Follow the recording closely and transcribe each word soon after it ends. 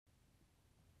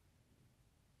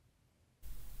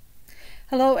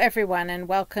Hello everyone, and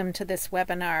welcome to this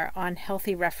webinar on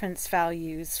healthy reference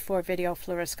values for video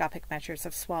fluoroscopic measures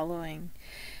of swallowing.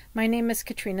 My name is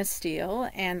Catriona Steele,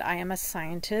 and I am a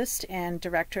scientist and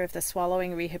director of the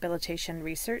Swallowing Rehabilitation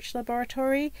Research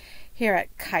Laboratory here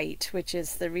at CITE, which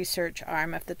is the research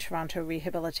arm of the Toronto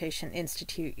Rehabilitation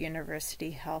Institute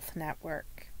University Health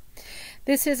Network.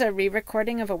 This is a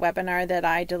re-recording of a webinar that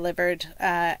I delivered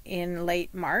in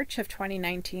late March of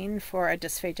 2019 for a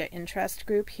dysphagia interest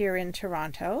group here in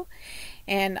Toronto,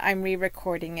 and I'm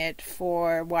re-recording it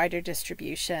for wider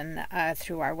distribution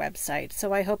through our website.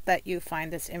 So I hope that you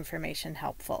find this information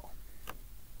helpful.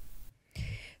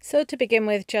 So to begin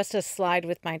with, just a slide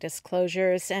with my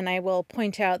disclosures, and I will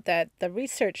point out that the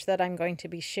research that I'm going to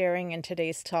be sharing in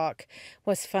today's talk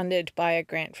was funded by a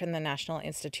grant from the National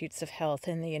Institutes of Health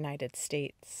in the United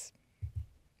States.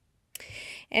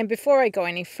 And before I go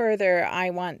any further, I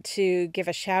want to give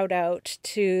a shout out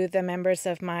to the members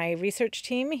of my research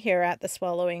team here at the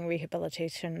Swallowing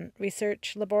Rehabilitation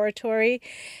Research Laboratory,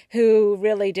 who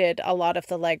really did a lot of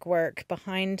the legwork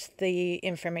behind the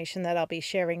information that I'll be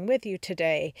sharing with you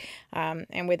today,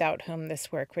 and without whom this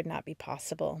work would not be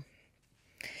possible.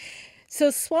 So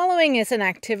swallowing is an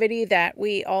activity that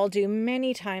we all do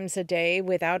many times a day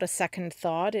without a second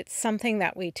thought. It's something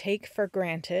that we take for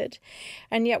granted,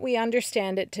 and yet we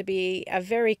understand it to be a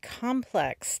very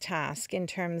complex task in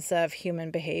terms of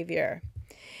human behavior.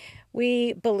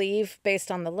 We believe, based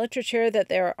on the literature, that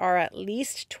there are at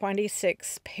least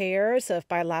 26 pairs of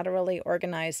bilaterally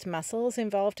organized muscles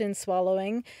involved in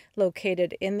swallowing,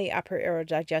 located in the upper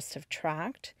aerodigestive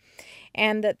tract,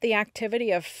 and that the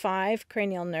activity of 5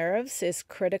 cranial nerves is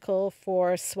critical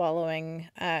for swallowing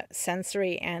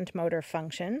sensory and motor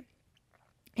function,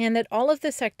 and that all of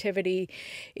this activity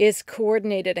is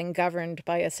coordinated and governed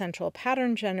by a central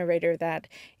pattern generator that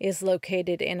is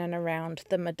located in and around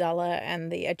the medulla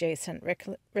and the adjacent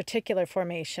reticular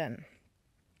formation.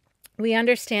 We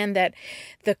understand that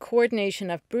the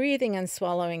coordination of breathing and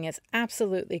swallowing is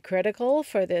absolutely critical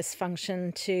for this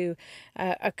function to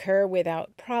occur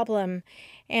without problem,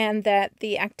 and that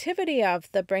the activity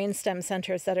of the brainstem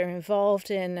centers that are involved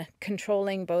in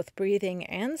controlling both breathing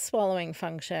and swallowing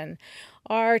function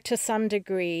are to some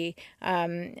degree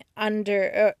that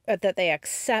they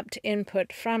accept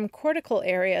input from cortical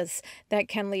areas that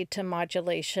can lead to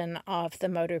modulation of the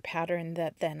motor pattern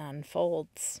that then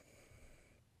unfolds.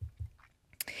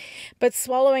 But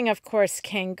swallowing, of course,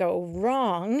 can go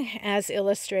wrong, as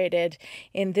illustrated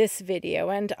in this video,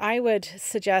 and I would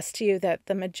suggest to you that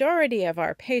the majority of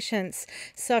our patients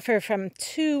suffer from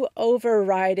 2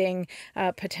 overriding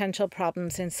potential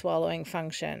problems in swallowing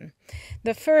function.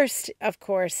 The first, of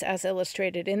course, as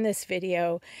illustrated in this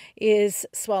video, is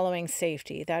swallowing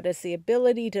safety. That is the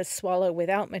ability to swallow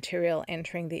without material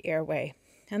entering the airway.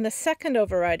 And the second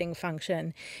overriding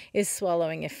function is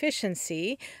swallowing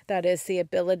efficiency, that is the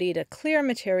ability to clear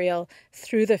material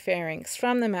through the pharynx,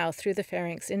 from the mouth through the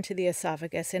pharynx into the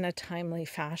esophagus in a timely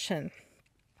fashion.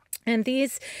 And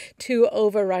these 2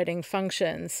 overriding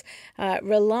functions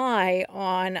rely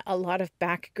on a lot of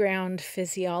background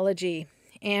physiology.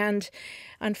 And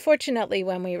unfortunately,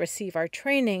 when we receive our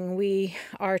training, we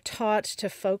are taught to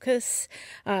focus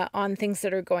on things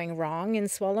that are going wrong in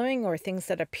swallowing, or things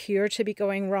that appear to be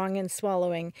going wrong in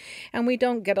swallowing, and we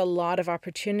don't get a lot of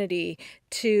opportunity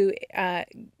to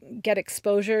get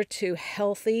exposure to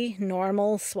healthy,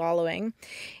 normal swallowing.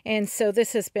 And so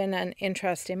this has been an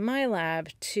interest in my lab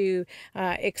to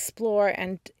explore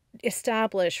and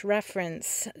establish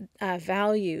reference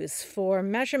values for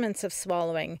measurements of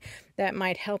swallowing that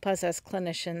might help us as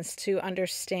clinicians to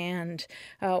understand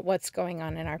what's going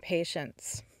on in our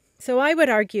patients. So I would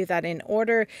argue that in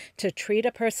order to treat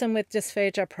a person with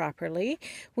dysphagia properly,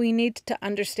 we need to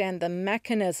understand the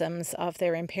mechanisms of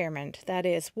their impairment. That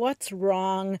is, what's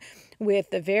wrong with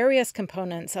the various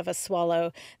components of a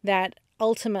swallow that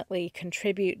ultimately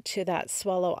contribute to that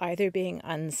swallow either being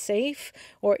unsafe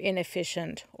or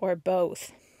inefficient or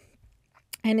both.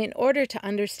 And in order to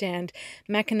understand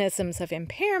mechanisms of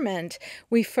impairment,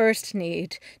 we first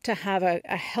need to have a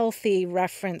healthy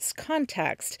reference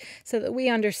context so that we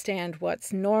understand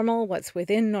what's normal, what's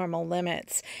within normal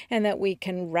limits, and that we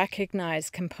can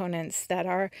recognize components that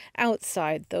are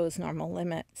outside those normal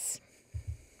limits.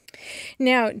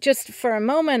 Now, just for a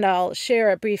moment, I'll share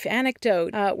a brief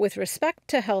anecdote with respect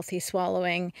to healthy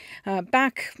swallowing.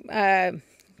 Back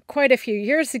quite a few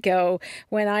years ago,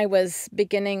 when I was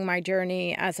beginning my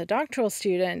journey as a doctoral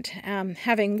student,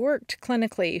 having worked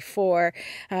clinically for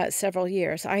several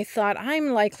years, I thought I'm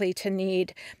likely to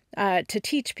need to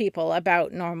teach people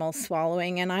about normal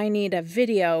swallowing, and I need a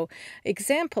video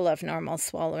example of normal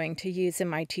swallowing to use in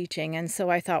my teaching. And so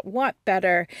I thought, what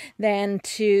better than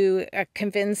to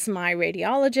convince my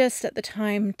radiologist at the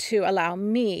time to allow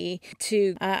me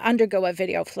to undergo a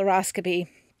video fluoroscopy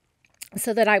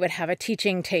so that I would have a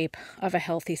teaching tape of a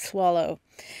healthy swallow.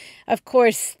 Of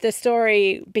course, the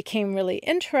story became really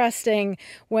interesting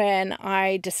when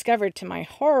I discovered to my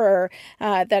horror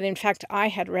that in fact I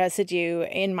had residue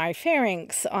in my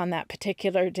pharynx on that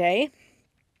particular day.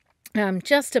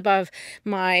 Just above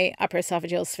my upper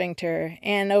esophageal sphincter.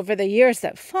 And over the years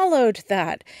that followed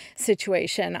that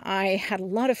situation, I had a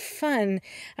lot of fun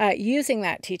using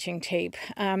that teaching tape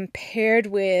paired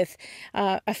with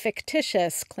a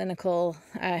fictitious clinical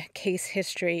case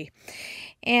history.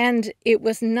 And it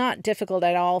was not difficult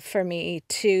at all for me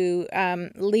to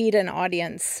lead an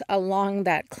audience along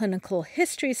that clinical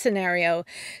history scenario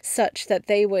such that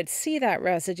they would see that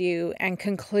residue and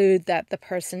conclude that the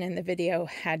person in the video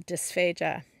had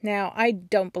dysphagia. Now, I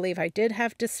don't believe I did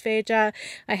have dysphagia.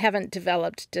 I haven't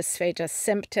developed dysphagia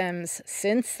symptoms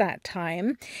since that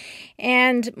time.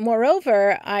 And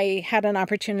moreover, I had an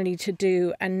opportunity to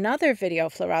do another video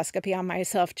fluoroscopy on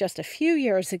myself just a few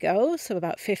years ago, so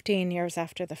about 15 years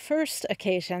after the first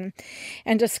occasion,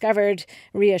 and discovered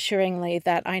reassuringly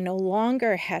that I no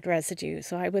longer had residue,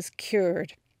 so I was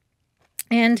cured.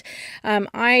 And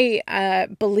I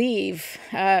believe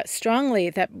strongly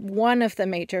that one of the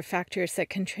major factors that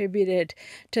contributed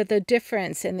to the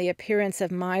difference in the appearance of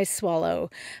my swallow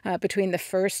between the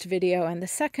first video and the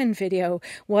second video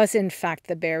was in fact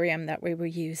the barium that we were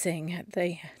using. At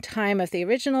the time of the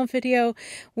original video,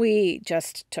 we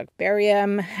just took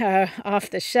barium off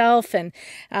the shelf and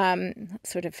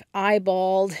sort of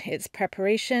eyeballed its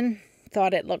preparation.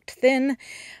 Thought it looked thin.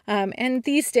 And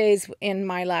these days in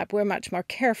my lab, we're much more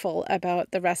careful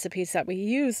about the recipes that we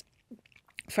use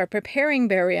for preparing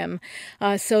barium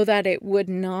so that it would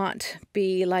not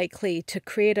be likely to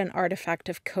create an artifact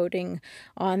of coating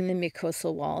on the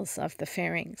mucosal walls of the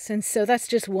pharynx. And so that's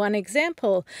just one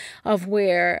example of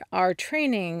where our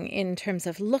training in terms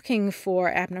of looking for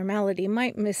abnormality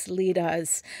might mislead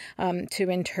us to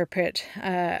interpret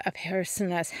a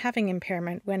person as having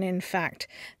impairment when in fact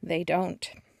they don't.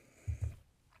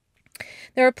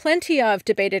 There are plenty of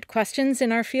debated questions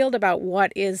in our field about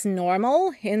what is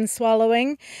normal in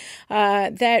swallowing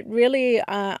that really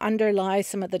underlie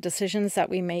some of the decisions that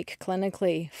we make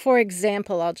clinically. For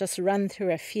example, I'll just run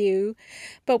through a few,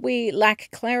 but we lack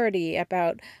clarity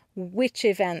about which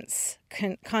events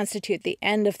constitute the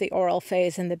end of the oral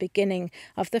phase and the beginning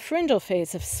of the pharyngeal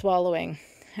phase of swallowing.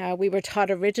 We were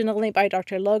taught originally by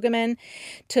Dr. Logeman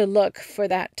to look for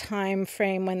that time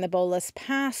frame when the bolus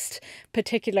passed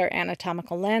particular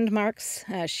anatomical landmarks.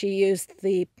 She used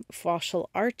the faucial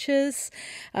arches.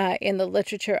 In the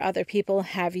literature, other people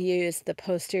have used the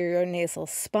posterior nasal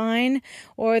spine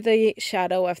or the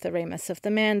shadow of the ramus of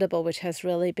the mandible, which has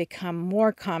really become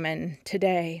more common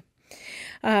today.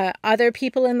 Other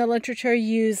people in the literature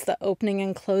use the opening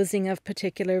and closing of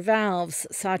particular valves,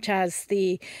 such as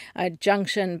the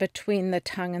junction between the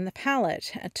tongue and the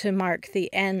palate, to mark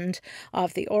the end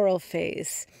of the oral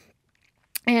phase.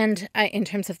 And in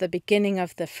terms of the beginning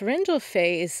of the pharyngeal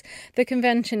phase, the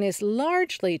convention is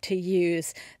largely to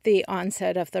use the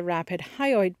onset of the rapid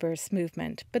hyoid burst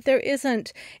movement, but there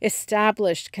isn't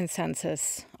established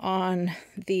consensus on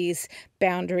these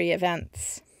boundary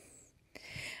events.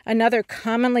 Another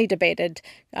commonly debated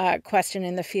question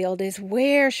in the field is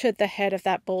where should the head of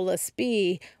that bolus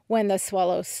be when the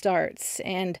swallow starts?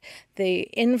 And the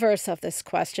inverse of this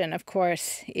question, of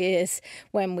course, is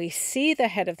when we see the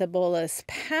head of the bolus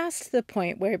past the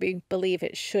point where we believe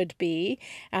it should be,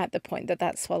 at the point that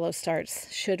that swallow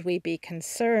starts, should we be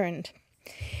concerned?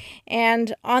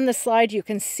 And on the slide, you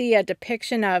can see a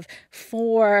depiction of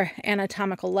 4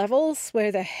 anatomical levels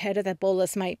where the head of the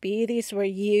bolus might be. These were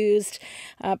used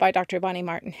by Dr. Bonnie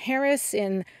Martin Harris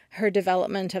in her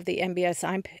development of the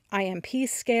MBS-IMP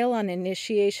scale on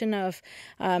initiation of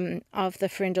the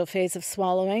pharyngeal phase of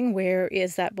swallowing. Where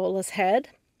is that bolus head?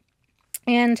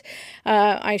 And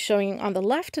I'm showing on the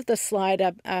left of the slide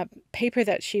a paper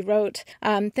that she wrote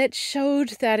that showed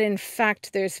that, in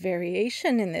fact, there's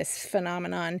variation in this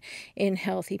phenomenon in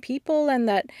healthy people, and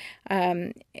that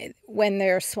when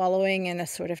they're swallowing in a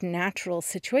sort of natural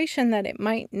situation, that it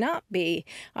might not be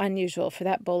unusual for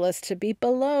that bolus to be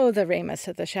below the ramus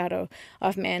of the shadow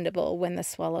of mandible when the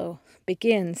swallow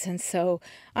begins. And so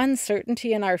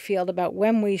uncertainty in our field about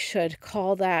when we should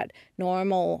call that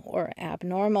normal or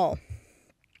abnormal.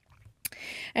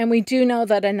 And we do know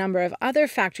that a number of other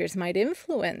factors might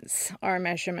influence our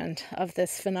measurement of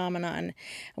this phenomenon.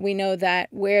 We know that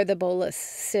where the bolus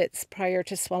sits prior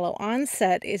to swallow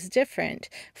onset is different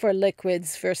for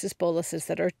liquids versus boluses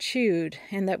that are chewed,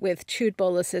 and that with chewed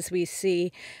boluses we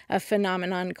see a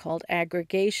phenomenon called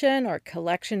aggregation or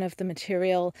collection of the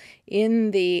material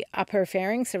in the upper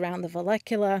pharynx around the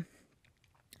vallecula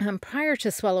prior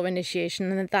to swallow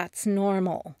initiation, and that's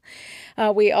normal.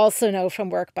 We also know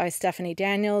from work by Stephanie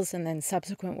Daniels and then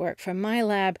subsequent work from my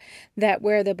lab that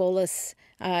where the bolus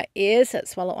is at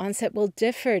swallow onset will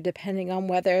differ depending on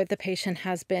whether the patient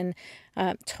has been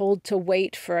told to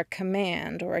wait for a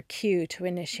command or a cue to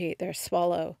initiate their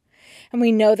swallow. And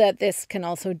we know that this can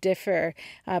also differ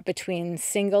between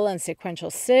single and sequential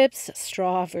sips,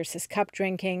 straw versus cup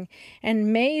drinking,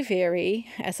 and may vary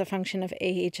as a function of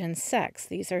age and sex.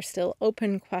 These are still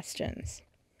open questions.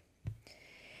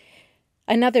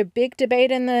 Another big debate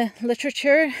in the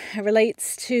literature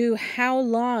relates to how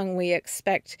long we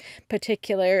expect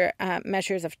particular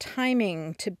measures of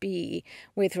timing to be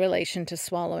with relation to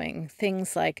swallowing.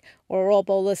 Things like oral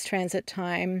bolus transit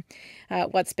time,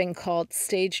 what's been called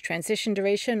stage transition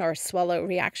duration or swallow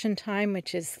reaction time,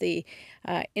 which is the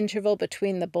interval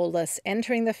between the bolus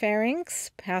entering the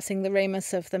pharynx, passing the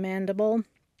ramus of the mandible,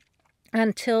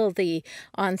 until the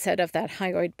onset of that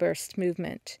hyoid burst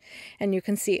movement. And you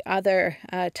can see other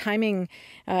timing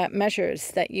measures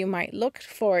that you might look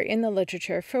for in the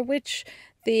literature for which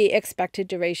the expected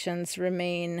durations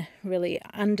remain really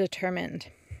undetermined.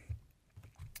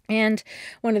 And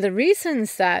one of the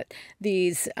reasons that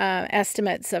these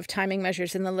estimates of timing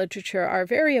measures in the literature are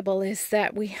variable is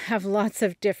that we have lots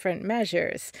of different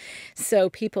measures. So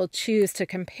people choose to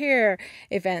compare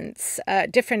events,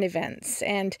 different events.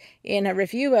 And in a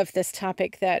review of this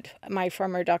topic that my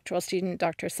former doctoral student,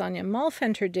 Dr. Sonia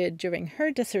Malfenter, did during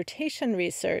her dissertation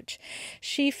research,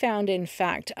 she found, in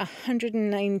fact,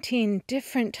 119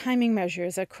 different timing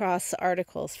measures across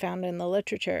articles found in the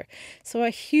literature. So a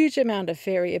huge amount of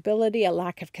variability, a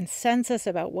lack of consensus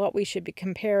about what we should be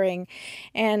comparing,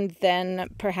 and then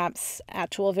perhaps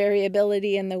actual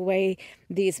variability in the way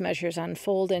these measures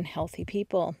unfold in healthy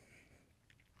people.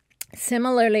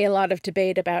 Similarly, a lot of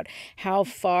debate about how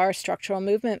far structural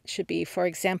movement should be, for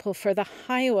example, for the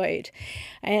hyoid.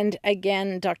 And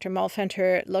again, Dr.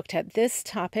 Malfenter looked at this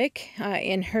topic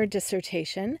in her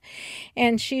dissertation,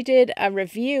 and she did a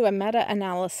review, a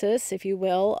meta-analysis, if you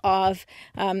will, of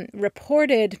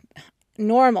reported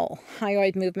normal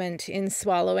hyoid movement in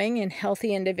swallowing in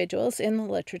healthy individuals in the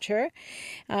literature.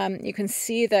 You can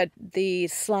see that the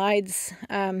slides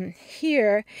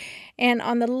here, and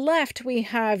on the left we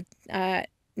have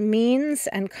means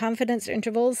and confidence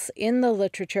intervals in the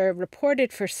literature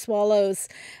reported for swallows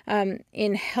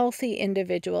in healthy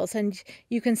individuals. And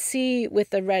you can see with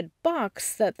the red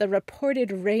box that the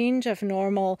reported range of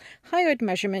normal hyoid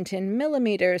measurement in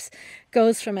millimeters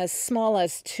goes from as small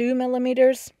as 2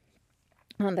 millimeters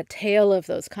on the tail of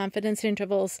those confidence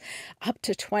intervals up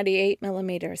to 28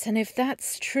 millimeters. And if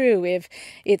that's true, if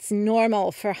it's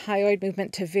normal for hyoid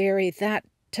movement to vary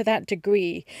to that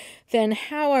degree, then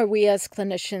how are we as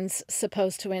clinicians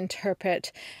supposed to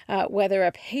interpret whether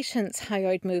a patient's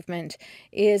hyoid movement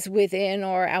is within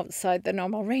or outside the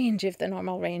normal range if the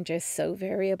normal range is so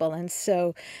variable? And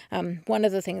so one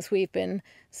of the things we've been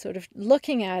sort of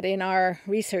looking at in our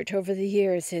research over the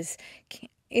years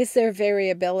is there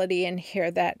variability in here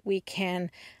that we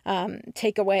can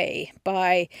take away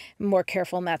by more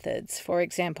careful methods, for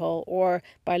example, or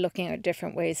by looking at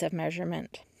different ways of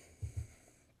measurement?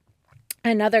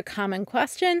 Another common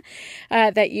question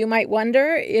that you might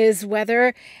wonder is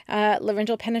whether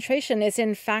laryngeal penetration is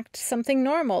in fact something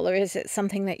normal, or is it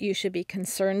something that you should be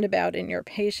concerned about in your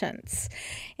patients?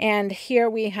 And here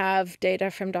we have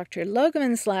data from Dr.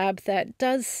 Logeman's lab that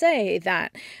does say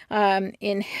that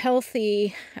in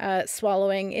healthy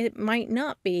swallowing, it might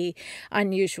not be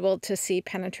unusual to see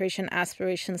penetration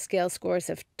aspiration scale scores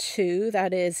of 2,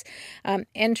 that is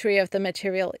entry of the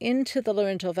material into the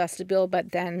laryngeal vestibule,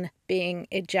 but then being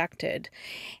ejected.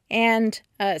 And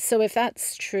so if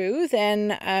that's true,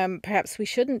 then perhaps we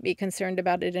shouldn't be concerned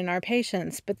about it in our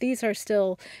patients. But these are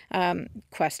still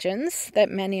questions that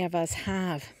many of us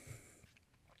have.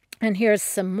 And here's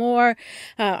some more.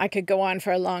 I could go on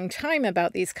for a long time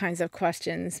about these kinds of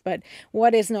questions, but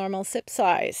what is normal sip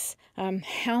size?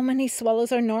 How many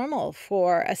swallows are normal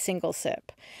for a single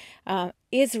sip?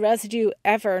 Is residue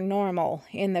ever normal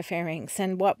in the pharynx?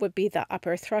 And what would be the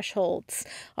upper thresholds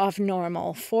of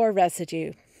normal for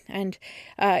residue? And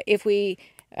if we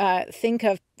think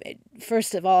of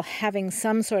first of all, having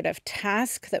some sort of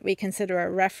task that we consider a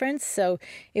reference. So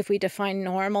if we define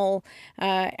normal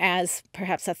as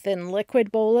perhaps a thin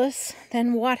liquid bolus,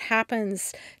 then what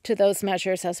happens to those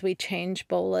measures as we change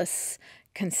bolus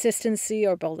consistency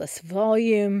or bolus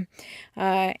volume,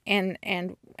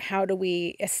 and how do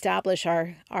we establish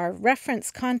our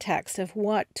reference context of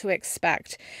what to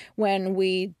expect when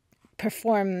we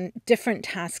perform different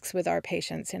tasks with our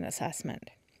patients in assessment.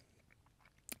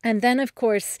 And then, of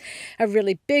course, a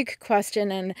really big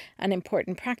question and an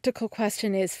important practical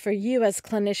question is for you as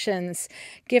clinicians,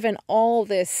 given all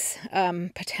this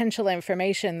potential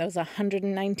information, those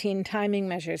 119 timing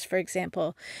measures, for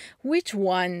example, which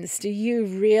ones do you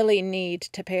really need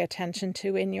to pay attention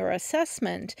to in your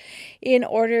assessment in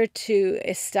order to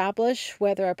establish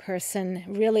whether a person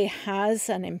really has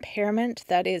an impairment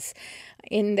that is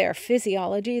in their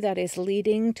physiology that is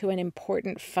leading to an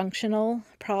important functional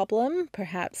problem,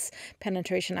 perhaps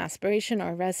penetration aspiration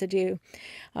or residue,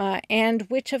 and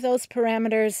which of those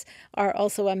parameters are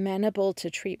also amenable to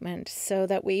treatment, so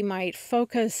that we might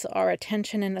focus our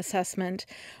attention and assessment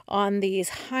on these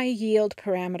high-yield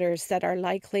parameters that are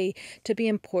likely to be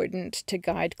important to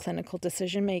guide clinical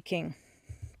decision-making.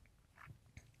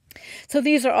 So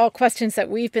these are all questions that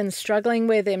we've been struggling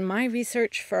with in my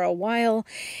research for a while.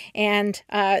 And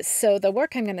so the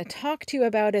work I'm going to talk to you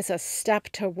about is a step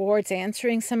towards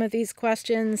answering some of these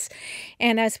questions.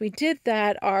 And as we did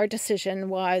that, our decision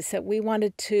was that we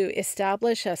wanted to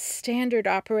establish a standard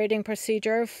operating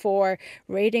procedure for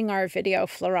rating our video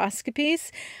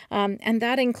fluoroscopies. And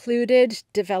that included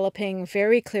developing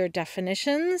very clear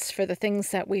definitions for the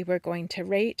things that we were going to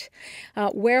rate.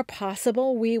 Where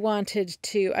possible, we wanted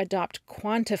to adopt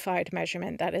quantified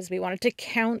measurement. That is, we wanted to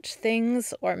count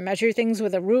things or measure things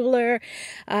with a ruler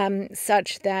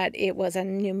such that it was a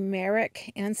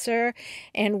numeric answer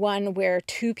and one where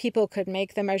two people could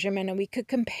make the measurement and we could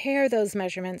compare those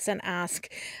measurements and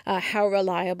ask how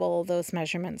reliable those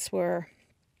measurements were.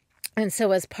 And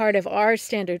so as part of our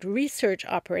standard research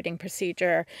operating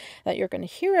procedure that you're going to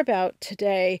hear about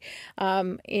today,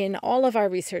 in all of our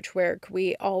research work,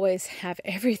 we always have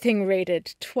everything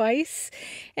rated twice.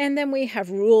 And then we have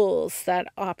rules that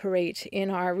operate in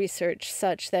our research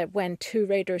such that when two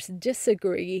raters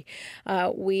disagree,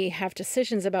 we have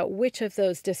decisions about which of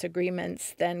those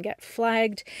disagreements then get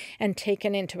flagged and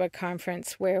taken into a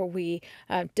conference where we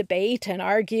debate and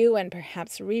argue and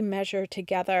perhaps remeasure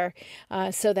together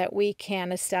so that we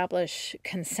can establish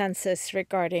consensus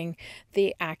regarding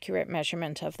the accurate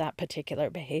measurement of that particular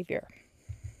behavior.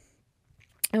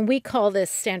 And we call this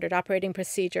standard operating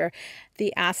procedure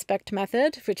the ASPEKT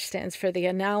method, which stands for the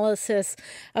analysis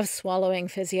of swallowing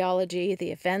physiology,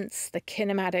 the events, the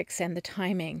kinematics, and the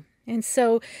timing. And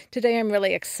so today I'm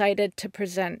really excited to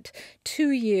present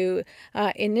to you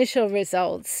initial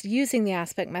results using the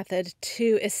ASPEKT method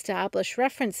to establish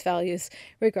reference values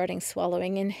regarding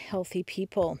swallowing in healthy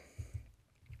people.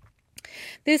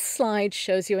 This slide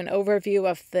shows you an overview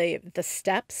of the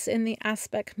steps in the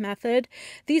ASPEKT method.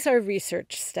 These are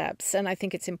research steps, and I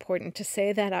think it's important to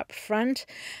say that up front.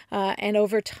 And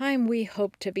over time, we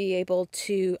hope to be able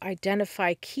to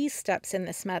identify key steps in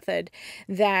this method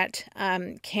that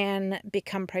can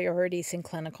become priorities in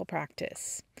clinical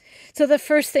practice. So the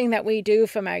first thing that we do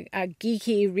from a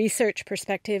geeky research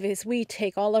perspective is we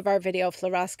take all of our video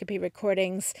fluoroscopy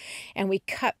recordings and we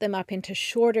cut them up into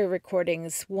shorter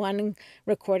recordings, one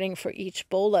recording for each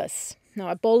bolus. Now,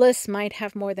 a bolus might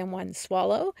have more than one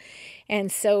swallow,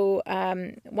 and so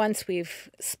once we've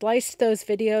spliced those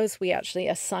videos, we actually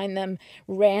assign them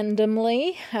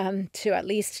randomly to at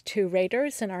least two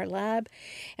raters in our lab.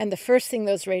 And the first thing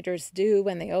those raters do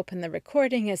when they open the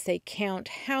recording is they count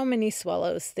how many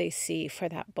swallows they see for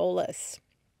that bolus.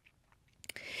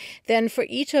 Then for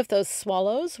each of those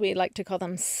swallows, we like to call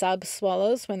them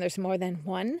sub-swallows when there's more than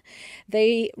one,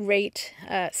 they rate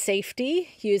safety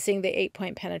using the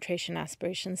 8-point penetration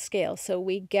aspiration scale. So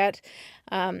we get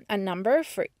a number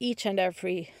for each and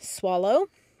every swallow.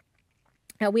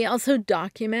 Now, we also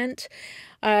document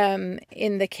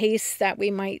in the case that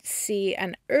we might see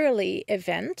an early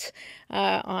event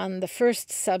on the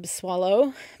first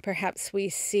sub-swallow. Perhaps we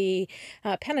see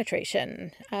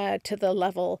penetration to the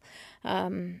level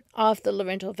of the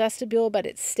laryngeal vestibule, but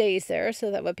it stays there, so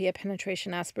that would be a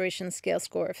penetration aspiration scale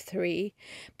score of 3.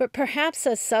 But perhaps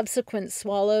as subsequent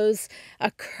swallows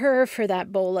occur for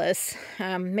that bolus,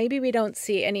 maybe we don't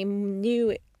see any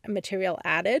new material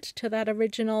added to that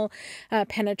original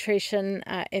penetration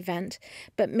event,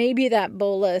 but maybe that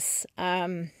bolus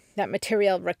that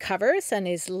material recovers and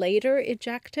is later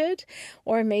ejected,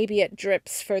 or maybe it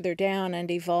drips further down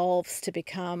and evolves to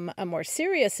become a more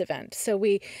serious event. So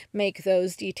we make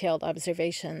those detailed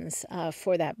observations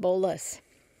for that bolus.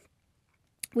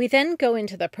 We then go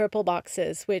into the purple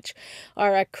boxes, which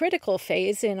are a critical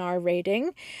phase in our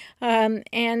rating.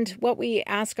 And what we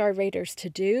ask our raters to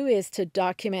do is to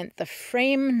document the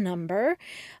frame number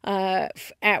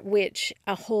at which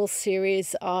a whole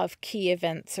series of key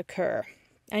events occur.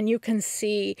 And you can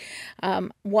see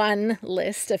one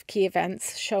list of key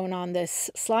events shown on this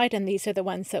slide, and these are the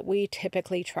ones that we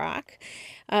typically track.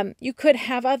 You could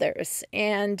have others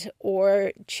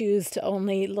or choose to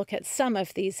only look at some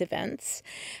of these events,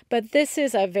 but this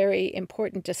is a very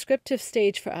important descriptive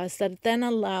stage for us that then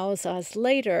allows us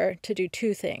later to do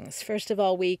two things. First of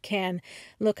all, we can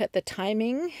look at the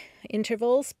timing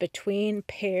intervals between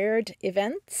paired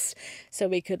events. So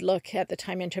we could look at the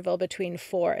time interval between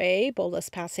 4A, bolus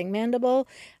passing mandible,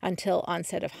 until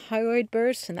onset of hyoid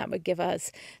burst, and that would give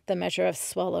us the measure of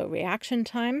swallow reaction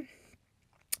time.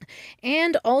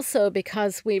 And also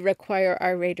because we require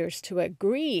our raters to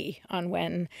agree on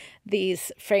when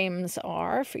these frames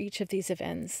are for each of these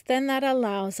events, then that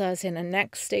allows us in a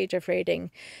next stage of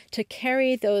rating to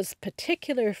carry those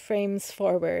particular frames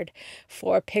forward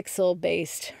for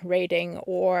pixel-based rating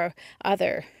or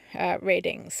other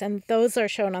ratings. And those are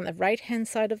shown on the right-hand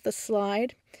side of the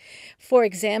slide. For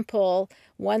example,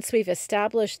 once we've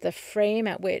established the frame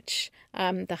at which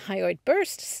the hyoid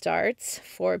burst starts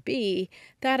for B,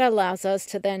 that allows us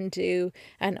to then do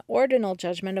an ordinal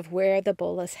judgment of where the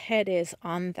bolus head is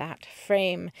on that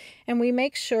frame. And we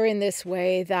make sure in this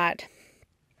way that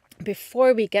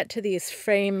before we get to these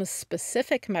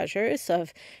frame-specific measures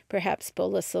of perhaps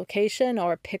bolus location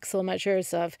or pixel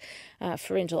measures of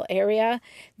pharyngeal area,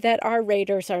 that our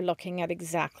raters are looking at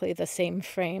exactly the same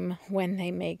frame when they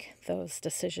make those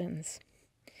decisions.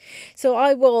 So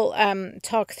I will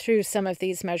talk through some of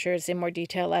these measures in more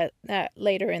detail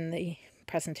later in the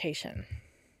presentation.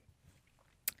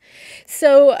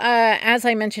 So as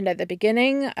I mentioned at the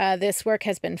beginning, this work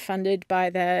has been funded by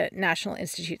the National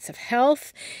Institutes of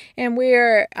Health, and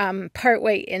we're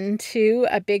partway into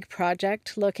a big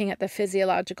project looking at the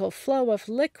physiological flow of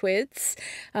liquids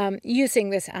using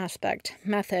this ASPEKT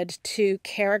method to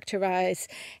characterize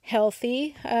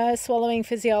healthy swallowing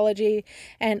physiology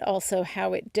and also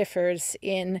how it differs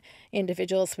in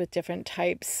individuals with different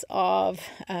types of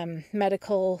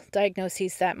medical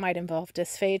diagnoses that might involve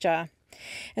dysphagia.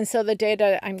 And so the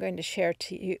data I'm going to share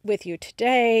with you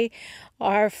today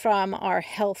are from our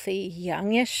healthy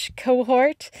youngish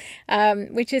cohort,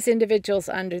 which is individuals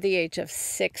under the age of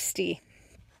 60.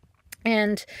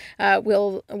 And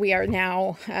we are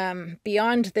now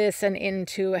beyond this and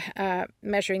into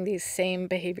measuring these same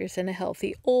behaviors in a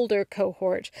healthy older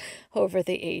cohort over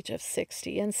the age of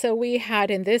 60. And so we had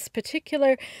in this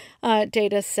particular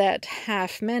data set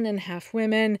half men and half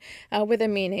women with a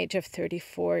mean age of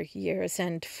 34 years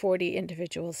and 40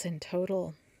 individuals in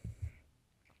total.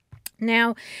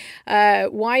 Now,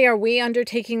 why are we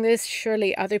undertaking this?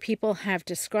 Surely other people have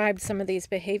described some of these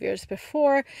behaviors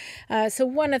before. So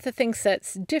one of the things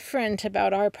that's different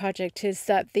about our project is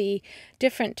that the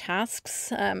different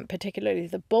tasks, particularly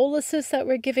the boluses that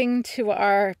we're giving to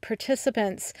our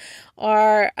participants,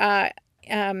 are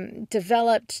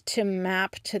developed to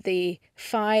map to the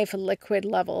 5 liquid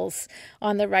levels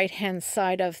on the right-hand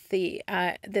side of the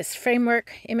this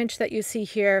framework image that you see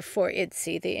here for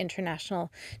IDSI, the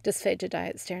International Dysphagia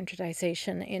Diet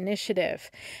Standardization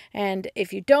Initiative. And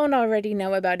if you don't already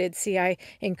know about IDSI, I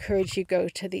encourage you go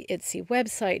to the IDSI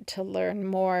website to learn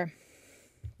more.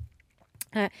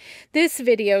 This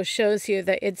video shows you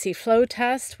the IDSI flow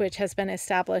test, which has been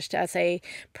established as a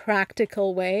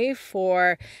practical way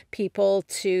for people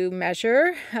to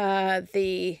measure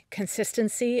the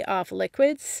consistency of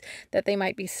liquids that they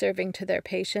might be serving to their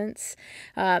patients.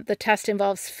 The test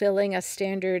involves filling a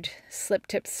standard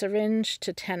slip-tip syringe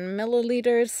to 10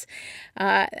 milliliters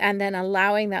and then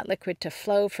allowing that liquid to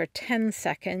flow for 10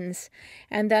 seconds.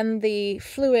 And then the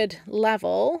fluid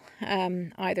level,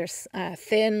 either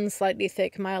thin, slightly thick,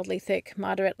 mildly thick,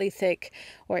 moderately thick,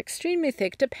 or extremely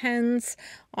thick, depends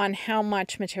on how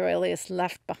much material is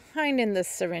left behind in the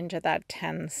syringe at that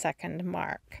 10-second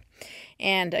mark.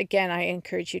 And again, I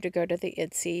encourage you to go to the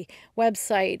IDSI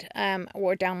website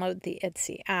or download the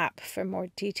IDSI app for more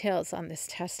details on this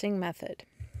testing method.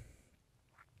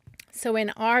 So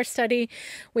in our study,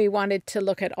 we wanted to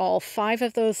look at all 5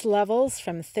 of those levels,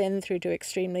 from thin through to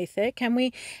extremely thick, and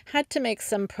we had to make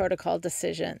some protocol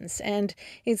decisions. And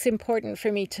it's important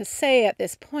for me to say at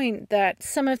this point that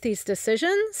some of these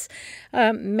decisions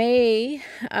may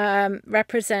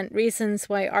represent reasons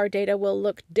why our data will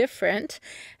look different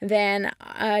than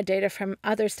data from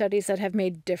other studies that have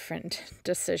made different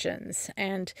decisions.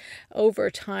 And over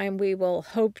time, we will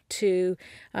hope to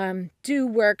do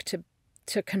work to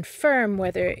confirm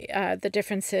whether the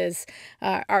differences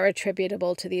are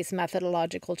attributable to these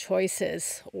methodological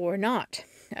choices or not.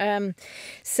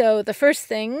 So the first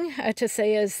thing to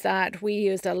say is that we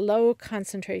used a low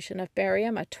concentration of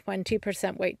barium, a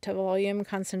 20% weight to volume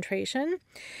concentration.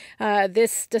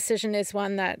 This decision is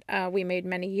one that we made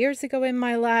many years ago in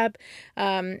my lab,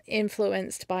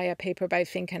 influenced by a paper by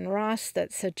Fink and Ross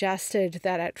that suggested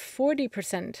that at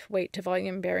 40% weight to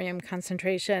volume barium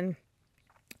concentration,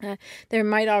 there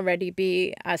might already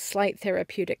be a slight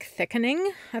therapeutic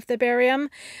thickening of the barium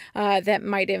that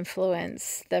might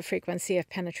influence the frequency of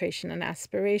penetration and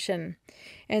aspiration.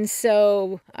 And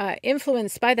so,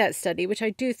 influenced by that study, which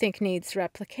I do think needs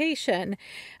replication,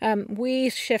 we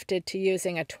shifted to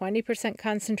using a 20%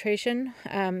 concentration.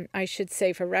 I should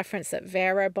say for reference that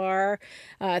Varibar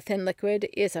thin liquid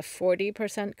is a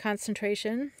 40%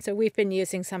 concentration. So we've been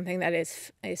using something that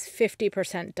is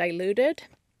 50% diluted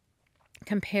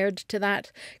compared to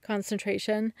that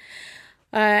concentration.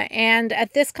 And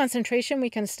at this concentration,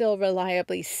 we can still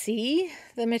reliably see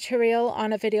the material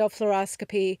on a video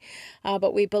fluoroscopy,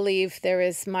 but we believe there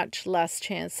is much less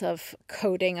chance of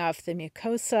coating of the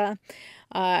mucosa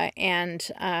and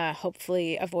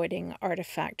hopefully avoiding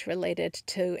artifact related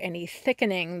to any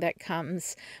thickening that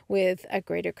comes with a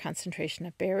greater concentration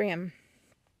of barium.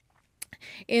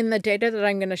 In the data that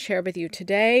I'm going to share with you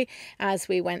today, as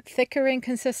we went thicker in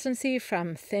consistency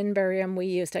from thin barium, we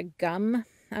used a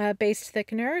gum-based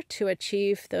thickener to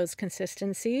achieve those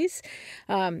consistencies.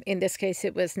 In this case,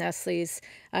 it was Nestle's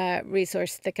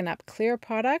Resource Thicken Up Clear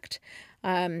product.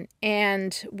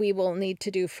 And we will need to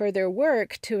do further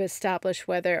work to establish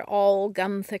whether all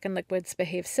gum-thickened liquids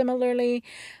behave similarly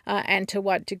and to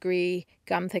what degree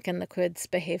gum-thickened liquids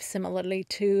behave similarly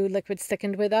to liquids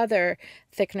thickened with other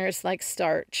thickeners like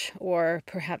starch, or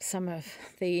perhaps some of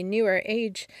the newer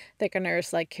age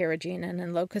thickeners like carrageenan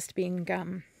and locust bean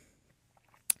gum.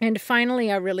 And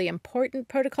finally, a really important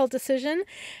protocol decision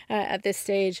at this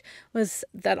stage was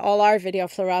that all our video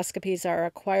fluoroscopies are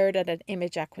acquired at an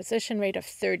image acquisition rate of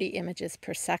 30 images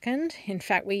per second. In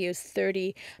fact, we use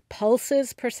 30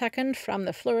 pulses per second from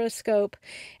the fluoroscope,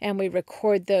 and we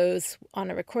record those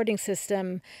on a recording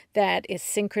system that is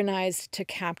synchronized to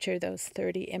capture those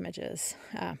 30 images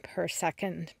per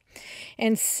second.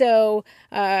 And so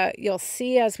you'll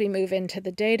see as we move into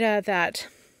the data that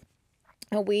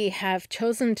we have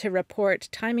chosen to report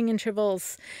timing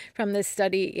intervals from this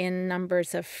study in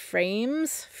numbers of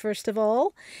frames. First of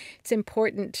all, it's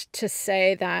important to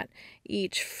say that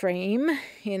each frame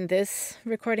in this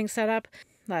recording setup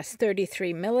lasts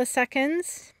 33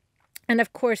 milliseconds. And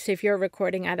of course, if you're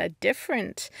recording at a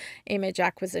different image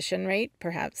acquisition rate,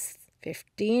 perhaps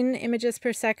 15 images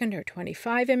per second or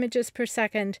 25 images per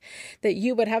second, that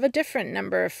you would have a different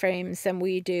number of frames than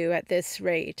we do at this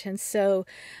rate. And so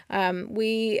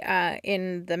we,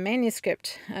 in the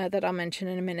manuscript that I'll mention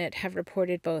in a minute, have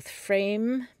reported both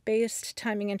frame-based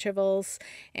timing intervals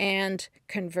and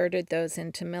converted those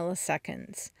into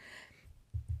milliseconds.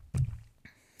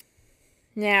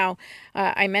 Now,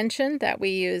 I mentioned that we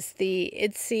use the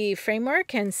IDSI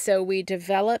framework, and so we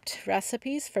developed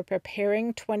recipes for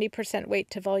preparing 20% weight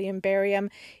to volume barium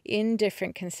in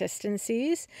different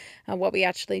consistencies. What we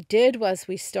actually did was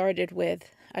we started with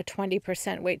a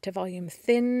 20% weight to volume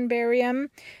thin barium.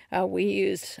 We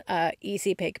used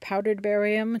easy bake powdered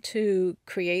barium to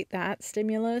create that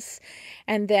stimulus.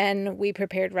 And then we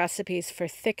prepared recipes for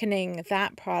thickening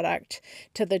that product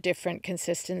to the different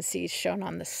consistencies shown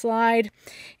on the slide.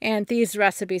 And these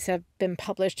recipes have been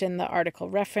published in the article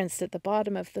referenced at the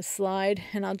bottom of the slide.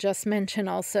 And I'll just mention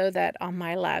also that on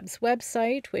my lab's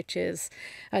website, which is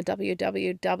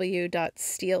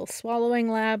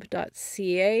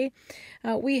www.steelswallowinglab.ca,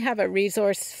 we have a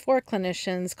resource for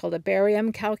clinicians called a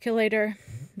barium calculator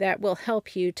that will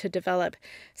help you to develop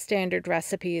standard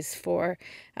recipes for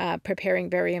preparing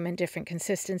barium in different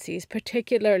consistencies,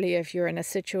 particularly if you're in a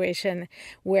situation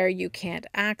where you can't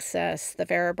access the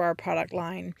Varibar product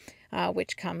line,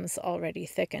 which comes already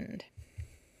thickened.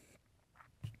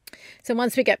 So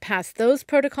once we get past those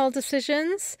protocol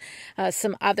decisions,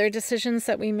 some other decisions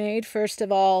that we made, first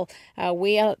of all,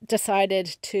 we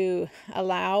decided to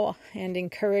allow and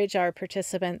encourage our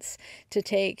participants to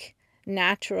take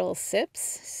natural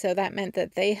sips. So that meant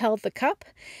that they held the cup,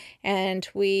 and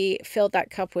we filled that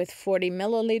cup with 40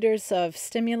 milliliters of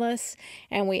stimulus,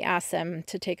 and we asked them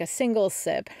to take a single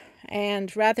sip.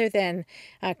 And rather than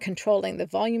controlling the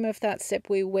volume of that sip,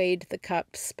 we weighed the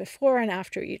cups before and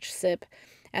after each sip,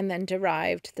 and then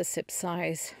derived the sip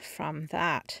size from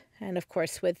that. And of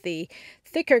course, with the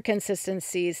thicker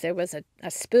consistencies, there was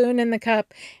a spoon in the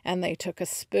cup, and they took a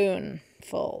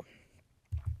spoonful.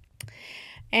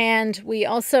 And we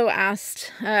also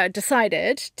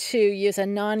decided to use a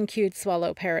non-cued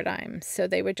swallow paradigm. So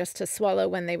they were just to swallow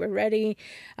when they were ready.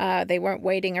 They weren't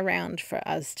waiting around for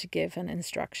us to give an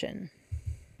instruction.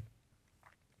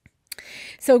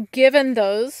 So given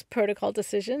those protocol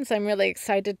decisions, I'm really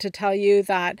excited to tell you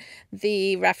that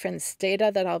the reference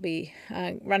data that I'll be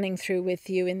running through with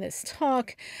you in this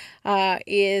talk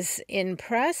is in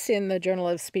press in the Journal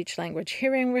of Speech Language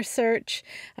Hearing Research.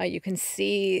 You can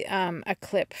see a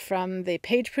clip from the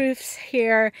page proofs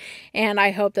here, and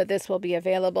I hope that this will be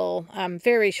available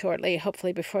very shortly,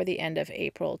 hopefully before the end of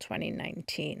April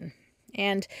 2019.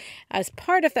 And as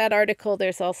part of that article,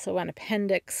 there's also an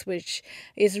appendix, which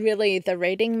is really the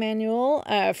rating manual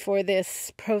for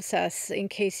this process in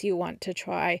case you want to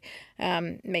try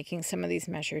making some of these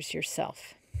measures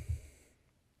yourself.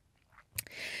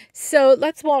 So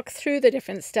let's walk through the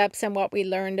different steps and what we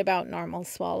learned about normal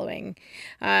swallowing.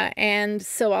 And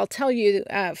so I'll tell you,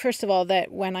 first of all,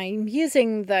 that when I'm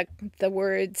using the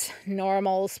words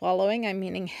normal swallowing, I'm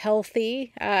meaning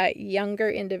healthy,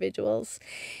 younger individuals.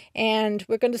 And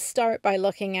we're going to start by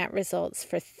looking at results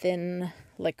for thin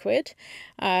liquid.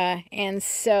 And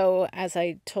so, as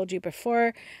I told you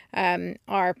before,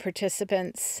 our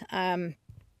participants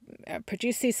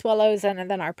produce these swallows,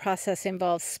 and then our process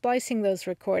involves splicing those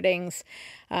recordings,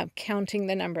 counting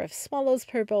the number of swallows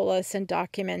per bolus, and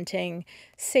documenting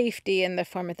safety in the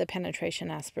form of the penetration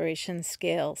aspiration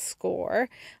scale score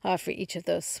for each of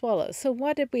those swallows. So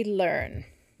what did we learn?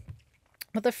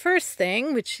 Well, the first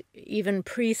thing, which even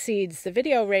precedes the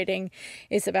video rating,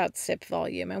 is about sip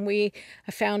volume. And we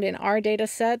found in our data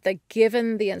set that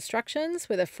given the instructions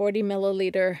with a 40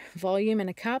 milliliter volume in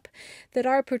a cup, that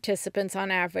our participants on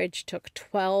average took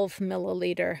 12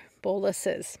 milliliter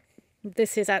boluses.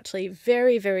 This is actually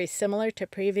very, very similar to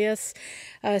previous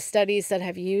studies that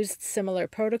have used similar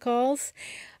protocols.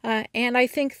 And I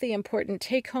think the important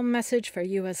take-home message for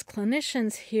you as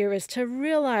clinicians here is to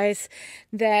realize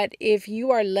that if you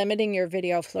are limiting your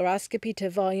video fluoroscopy to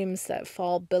volumes that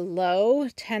fall below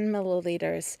 10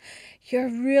 milliliters, you're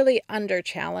really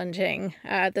under-challenging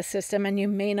the system, and you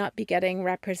may not be getting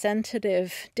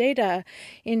representative data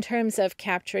in terms of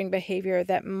capturing behavior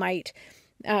that might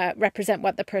represent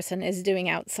what the person is doing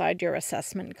outside your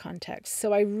assessment context.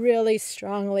 So I really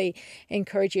strongly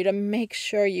encourage you to make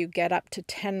sure you get up to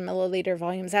 10 milliliter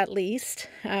volumes at least,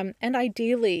 and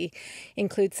ideally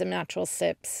include some natural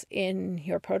sips in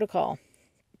your protocol.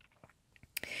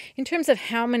 In terms of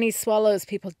how many swallows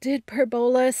people did per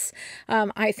bolus,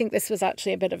 I think this was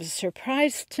actually a bit of a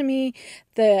surprise to me.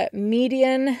 The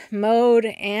median, mode,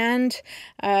 and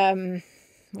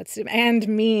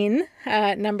mean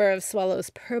number of swallows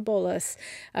per bolus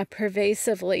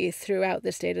pervasively throughout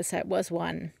this data set was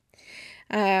 1.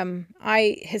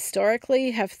 I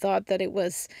historically have thought that it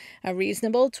was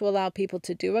reasonable to allow people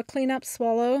to do a cleanup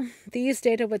swallow. These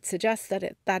data would suggest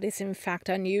that that is in fact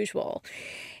unusual.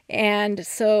 And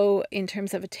so in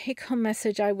terms of a take-home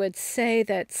message, I would say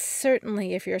that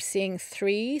certainly if you're seeing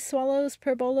 3 swallows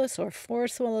per bolus or 4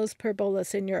 swallows per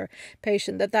bolus in your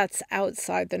patient, that's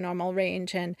outside the normal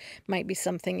range and might be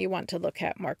something you want to look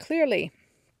at more clearly.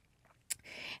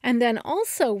 And then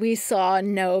also we saw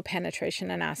no penetration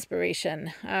and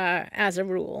aspiration as a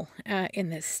rule in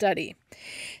this study.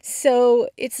 So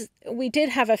we did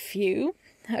have a few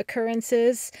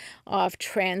occurrences of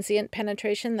transient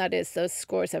penetration, that is those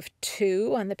scores of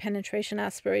 2 on the penetration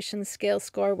aspiration scale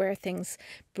score where things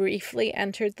briefly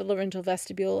entered the laryngeal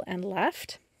vestibule and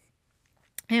left.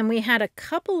 And we had a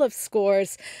couple of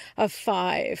scores of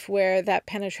 5 where that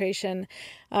penetration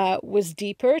was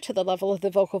deeper to the level of the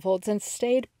vocal folds and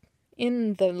stayed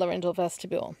in the laryngeal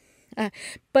vestibule.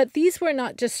 But these were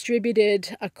not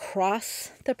distributed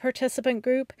across the participant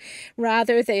group.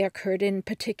 Rather, they occurred in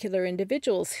particular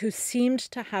individuals who seemed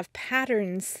to have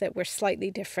patterns that were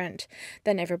slightly different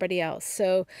than everybody else.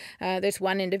 So there's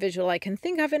one individual I can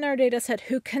think of in our data set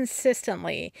who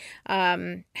consistently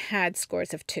had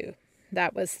scores of 2.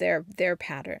 That was their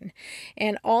pattern.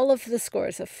 And all of the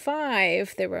scores of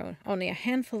 5, there were only a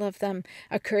handful of them,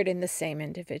 occurred in the same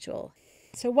individual.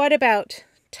 So what about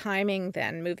timing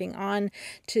then, moving on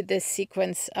to this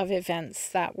sequence of events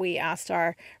that we asked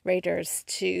our raters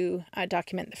to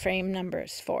document the frame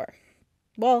numbers for.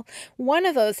 Well, one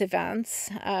of those events,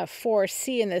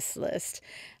 4C in this list,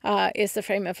 is the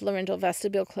frame of laryngeal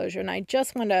vestibule closure, and I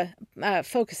just want to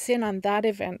focus in on that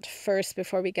event first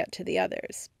before we get to the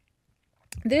others.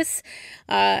 This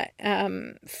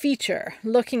feature,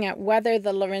 looking at whether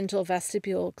the laryngeal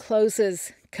vestibule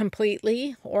closes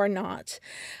completely or not,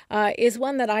 is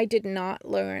one that I did not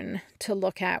learn to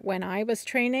look at when I was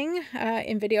training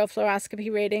in video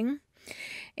fluoroscopy rating.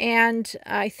 And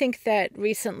I think that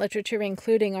recent literature,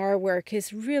 including our work,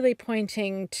 is really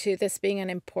pointing to this being an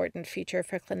important feature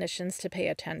for clinicians to pay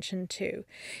attention to.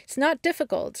 It's not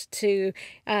difficult to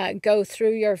go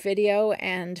through your video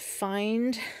and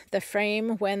find the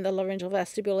frame when the laryngeal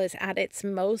vestibule is at its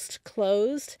most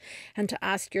closed, and to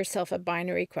ask yourself a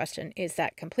binary question: is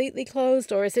that completely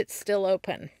closed or is it still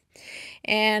open?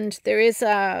 And there is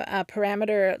a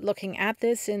parameter looking at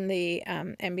this in the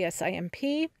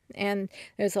MBS-IMP, and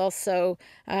there's also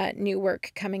new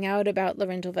work coming out about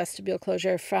laryngeal vestibule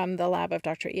closure from the lab of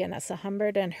Dr. Ianessa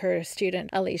Humbert and her student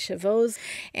Alicia Vose,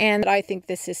 and I think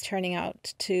this is turning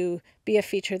out to be a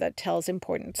feature that tells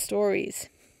important stories.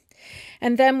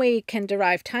 And then we can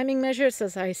derive timing measures,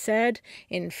 as I said,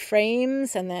 in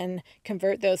frames, and then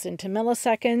convert those into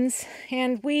milliseconds.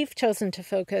 And we've chosen to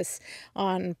focus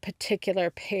on particular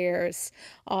pairs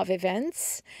of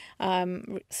events.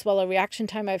 Swallow reaction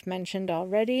time I've mentioned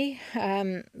already,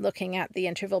 looking at the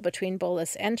interval between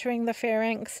bolus entering the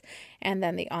pharynx and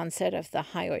then the onset of the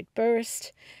hyoid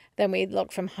burst. Then we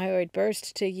look from hyoid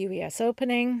burst to UES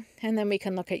opening, and then we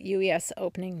can look at UES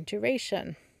opening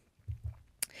duration.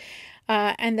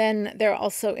 And then there are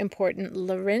also important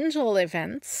laryngeal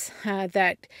events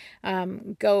that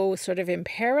go sort of in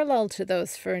parallel to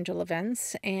those pharyngeal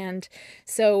events. And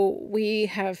so we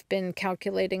have been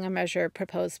calculating a measure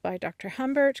proposed by Dr.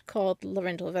 Humbert called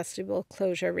laryngeal vestibule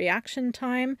closure reaction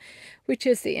time, which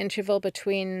is the interval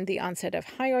between the onset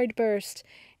of hyoid burst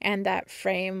and that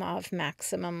frame of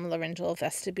maximum laryngeal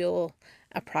vestibule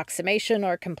approximation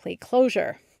or complete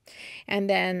closure. And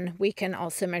then we can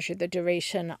also measure the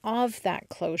duration of that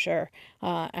closure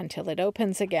until it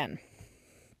opens again.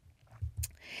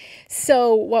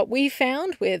 So what we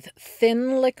found with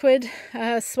thin liquid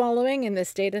swallowing in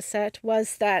this data set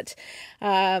was that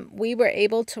we were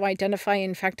able to identify,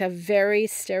 in fact, a very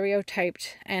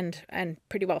stereotyped and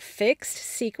pretty well fixed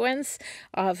sequence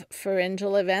of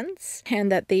pharyngeal events, and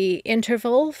that the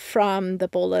interval from the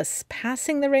bolus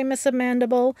passing the ramus of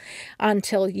mandible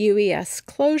until UES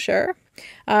closure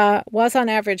was on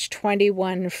average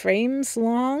 21 frames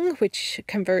long, which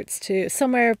converts to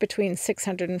somewhere between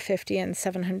 650 and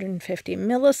 750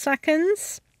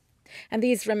 milliseconds. And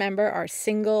these, remember, are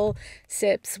single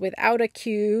sips without a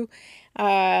cue,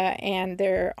 and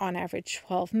they're on average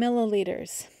 12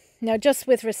 milliliters. Now, just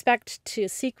with respect to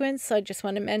sequence, I just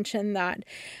want to mention that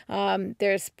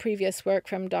there's previous work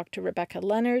from Dr. Rebecca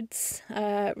Leonard's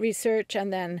research,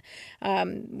 and then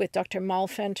with Dr.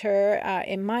 Malfenter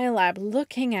in my lab,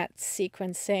 looking at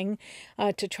sequencing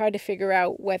to try to figure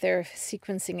out whether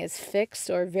sequencing is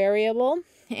fixed or variable.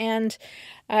 And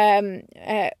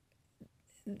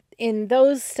in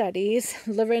those studies,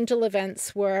 laryngeal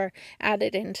events were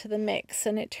added into the mix,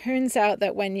 and it turns out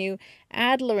that when you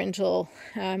add laryngeal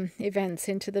events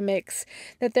into the mix,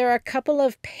 that there are a couple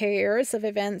of pairs of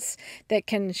events that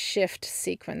can shift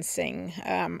sequencing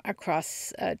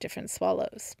across different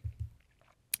swallows.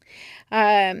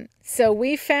 So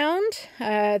we found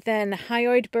then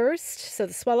hyoid burst, so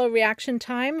the swallow reaction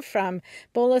time from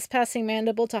bolus passing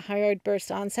mandible to hyoid burst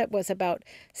onset was about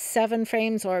 7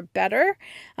 frames or better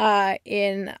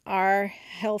in our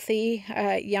healthy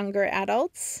younger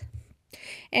adults.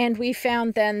 And we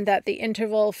found then that the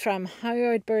interval from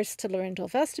hyoid burst to laryngeal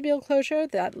vestibule closure,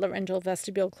 that laryngeal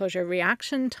vestibule closure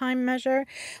reaction time measure,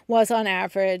 was on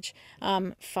average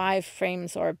 5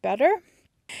 frames or better.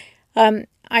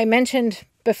 I mentioned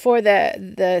before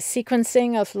the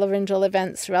sequencing of laryngeal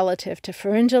events relative to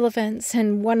pharyngeal events,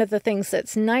 and one of the things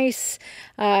that's nice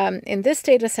in this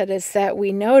data set is that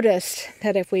we noticed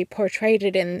that if we portrayed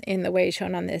it in the way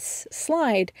shown on this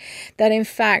slide, that in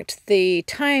fact the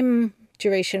time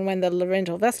duration when the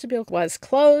laryngeal vestibule was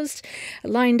closed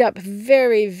lined up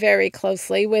very, very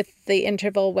closely with the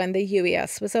interval when the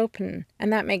UES was open.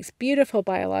 And that makes beautiful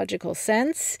biological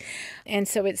sense. And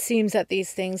so it seems that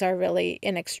these things are really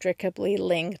inextricably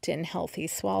linked in healthy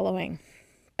swallowing.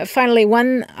 Finally,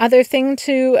 one other thing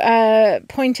to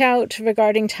point out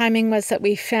regarding timing was that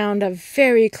we found a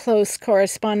very close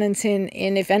correspondence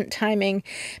in event timing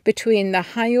between the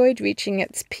hyoid reaching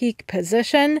its peak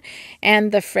position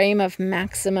and the frame of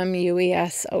maximum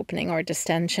UES opening or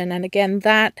distension. And again,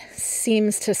 that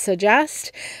seems to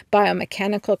suggest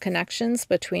biomechanical connections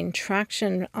between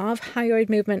traction of hyoid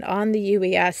movement on the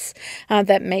UES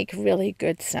that make really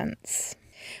good sense.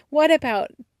 What about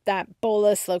that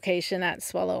bolus location at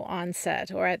swallow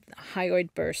onset or at hyoid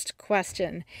burst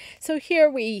question? So here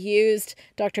we used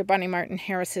Dr. Bonnie Martin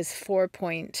Harris's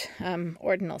 4-point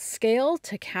ordinal scale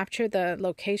to capture the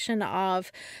location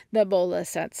of the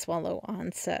bolus at swallow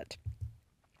onset.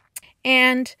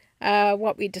 And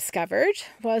what we discovered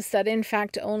was that, in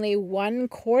fact, only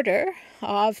 1/4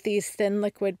 of these thin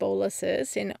liquid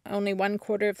boluses, in only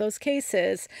 1/4 of those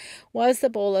cases, was the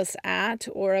bolus at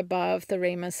or above the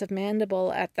ramus of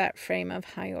mandible at that frame of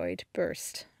hyoid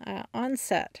burst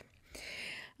onset.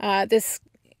 This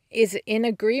is in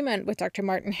agreement with Dr.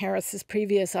 Martin Harris's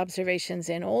previous observations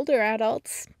in older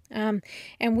adults.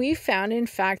 And we found, in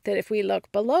fact, that if we look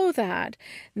below that,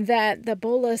 that the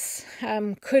bolus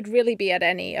could really be at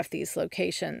any of these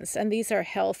locations. And these are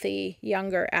healthy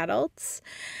younger adults.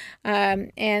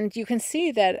 And you can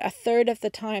see that 1/3 of the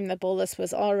time the bolus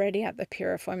was already at the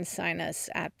piriform sinus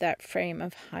at that frame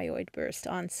of hyoid burst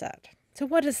onset. So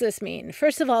what does this mean?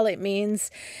 First of all, it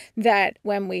means that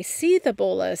when we see the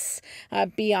bolus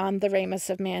beyond the ramus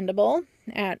of mandible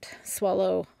at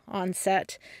swallow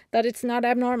onset, that it's not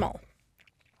abnormal.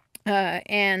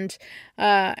 And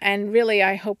really,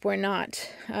 I hope we're not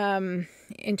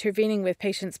intervening with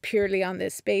patients purely on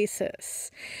this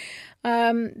basis.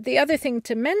 The other thing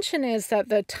to mention is that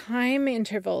the time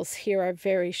intervals here are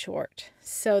very short,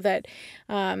 so that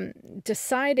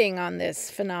deciding on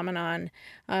this phenomenon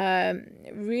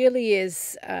really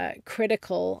is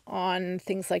critical on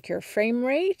things like your frame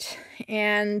rate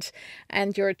and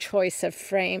your choice of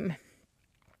frame.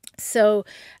 So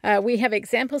we have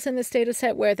examples in this data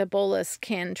set where the bolus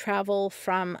can travel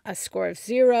from a score of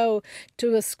 0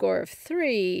 to a score of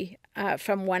 3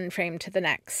 from one frame to the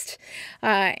next.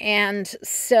 And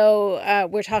so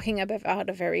we're talking about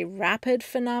a very rapid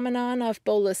phenomenon of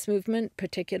bolus movement,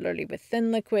 particularly with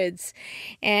thin liquids.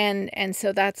 And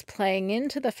so that's playing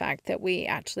into the fact that we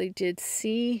actually did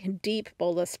see deep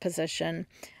bolus position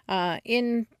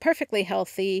in perfectly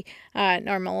healthy,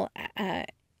 normal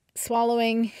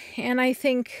swallowing. And I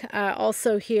think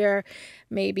also here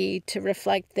maybe to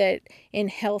reflect that in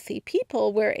healthy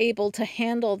people we're able to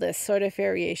handle this sort of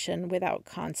variation without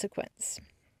consequence.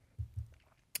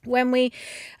 When we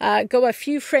go a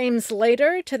few frames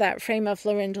later to that frame of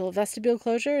laryngeal vestibule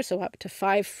closure, so up to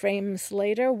 5 frames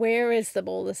later, where is the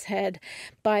bolus head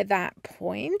by that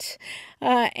point?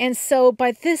 And so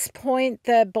by this point,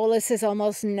 the bolus is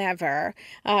almost never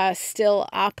still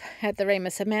up at the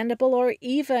ramus of mandible or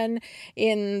even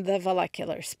in the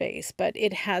vallecular space, but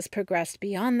it has progressed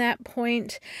beyond that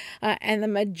point, and the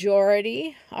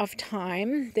majority of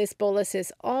time, this bolus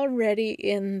is already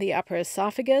in the upper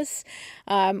esophagus,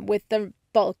 with the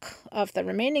bulk of the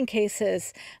remaining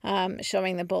cases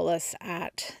showing the bolus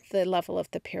at the level of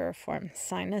the piriform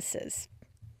sinuses.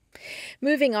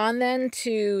 Moving on then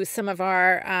to some of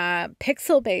our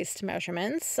pixel-based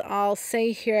measurements, I'll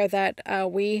say here that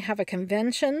we have a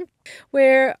convention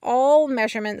where all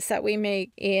measurements that we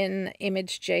make in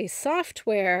ImageJ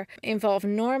software involve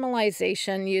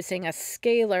normalization using a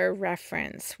scalar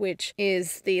reference, which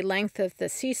is the length of the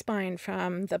C-spine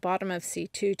from the bottom of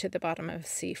C2 to the bottom of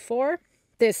C4.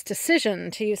 This decision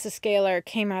to use a scalar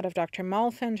came out of Dr.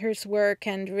 Malfenter's work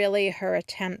and really her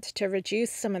attempt to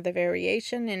reduce some of the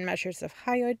variation in measures of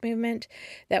hyoid movement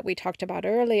that we talked about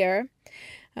earlier.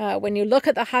 When you look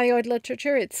at the hyoid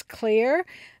literature, it's clear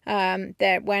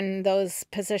that when those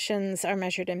positions are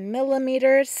measured in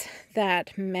millimeters,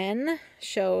 that men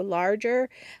show larger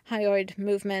hyoid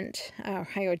movement,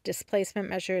 hyoid displacement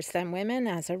measures than women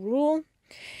as a rule.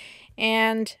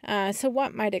 And so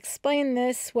what might explain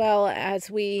this? Well, as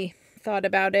we thought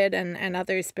about it and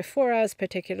others before us,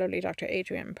 particularly Dr.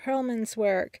 Adrian Perlman's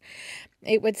work,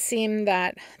 it would seem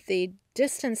that the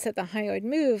distance that the hyoid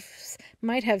moves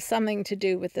might have something to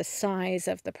do with the size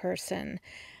of the person.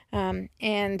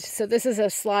 And so this is a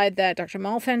slide that Dr.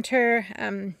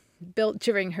 Malfenter built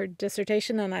during her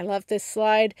dissertation, and I love this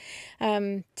slide,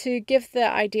 to give the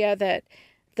idea that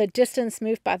the distance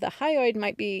moved by the hyoid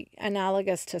might be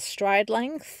analogous to stride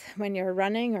length when you're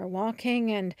running or walking,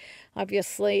 and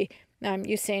obviously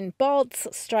Usain Bolt's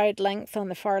stride length on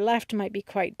the far left might be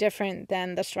quite different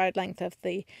than the stride length of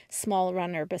the small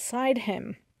runner beside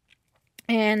him.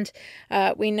 And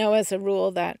we know as a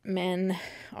rule that men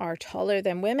are taller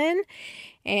than women,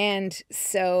 and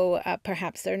so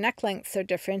perhaps their neck lengths are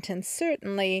different, and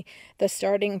certainly the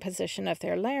starting position of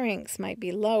their larynx might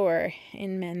be lower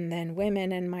in men than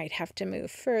women and might have to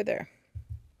move further.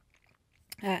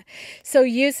 So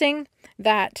using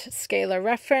that scalar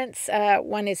reference,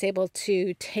 one is able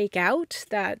to take out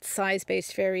that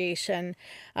size-based variation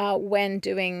when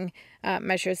doing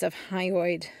measures of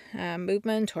hyoid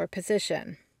movement or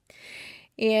position.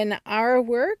 In our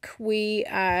work, we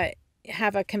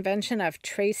have a convention of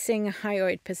tracing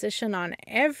hyoid position on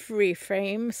every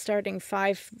frame, starting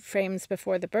 5 frames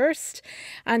before the burst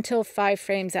until 5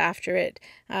 frames after it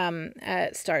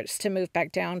starts to move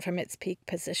back down from its peak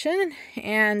position.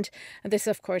 And this,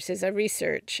 of course, is a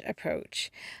research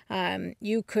approach.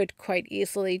 You could quite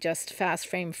easily just fast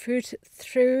frame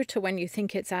through to when you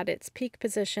think it's at its peak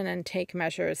position and take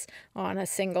measures on a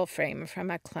single frame from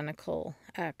a clinical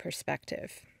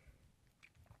perspective.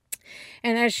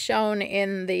 And as shown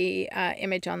in the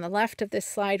image on the left of this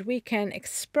slide, we can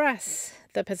express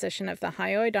the position of the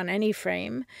hyoid on any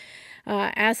frame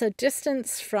as a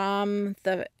distance from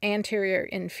the anterior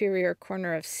inferior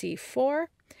corner of C4,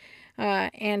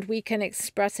 and we can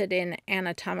express it in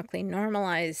anatomically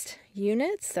normalized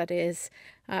units, that is,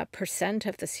 percent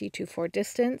of the C24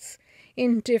 distance,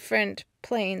 in different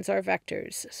planes or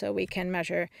vectors. So we can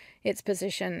measure its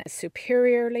position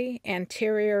superiorly,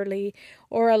 anteriorly,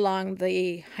 or along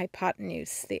the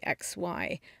hypotenuse, the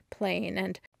XY plane.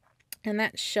 And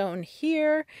that's shown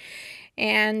here.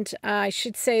 And I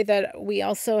should say that we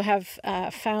also have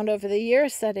found over the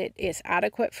years that it is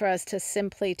adequate for us to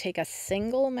simply take a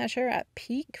single measure at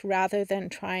peak rather than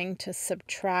trying to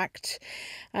subtract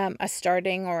a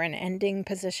starting or an ending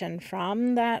position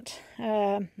from that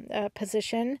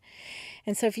position.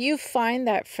 And so if you find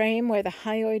that frame where the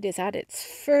hyoid is at its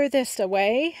furthest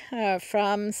away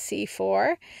from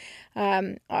C4,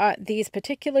 these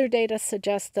particular data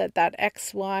suggest that that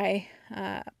XY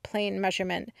plane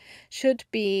measurement should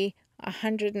be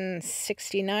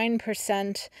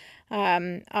 169%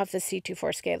 of the C24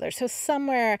 scalar, so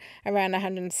somewhere around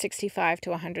 165 to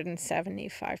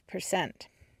 175%.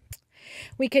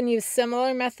 We can use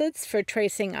similar methods for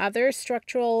tracing other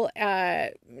structural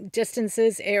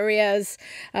distances, areas,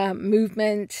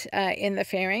 movement in the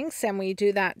pharynx, and we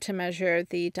do that to measure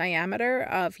the diameter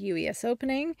of UES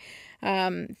opening,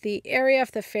 the area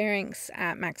of the pharynx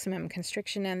at maximum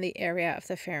constriction, and the area of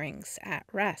the pharynx at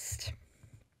rest.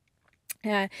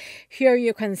 Here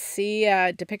you can see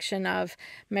a depiction of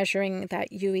measuring that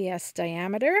UES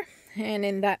diameter, and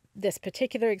in this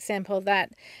particular example,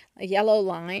 that yellow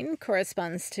line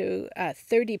corresponds to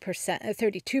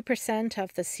 32%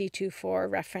 of the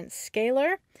C24 reference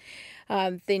scalar.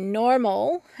 The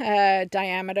normal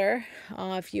diameter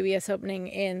of UES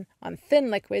opening on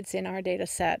thin liquids in our data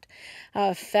set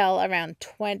fell around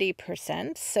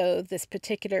 20%. So this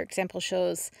particular example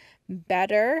shows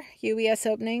better UES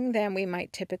opening than we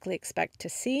might typically expect to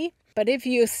see. But if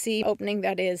you see opening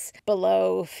that is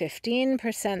below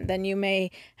 15%, then you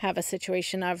may have a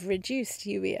situation of reduced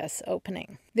UES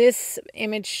opening. This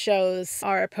image shows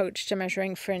our approach to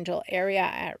measuring pharyngeal area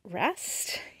at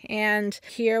rest. And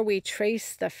here we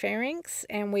trace the pharynx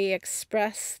and we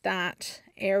express that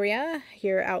area,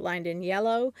 here outlined in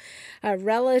yellow,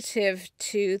 relative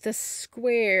to the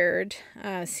squared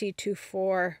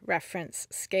C24 reference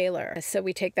scalar. So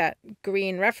we take that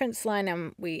green reference line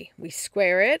and we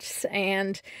square it,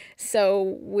 and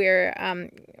so we're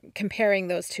comparing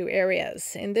those two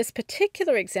areas. In this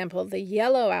particular example, the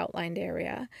yellow outlined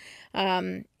area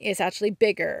is actually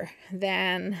bigger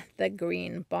than the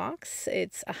green box.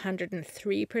 It's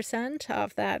 103%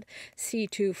 of that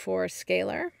C24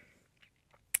 scalar.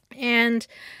 And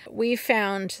we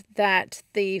found that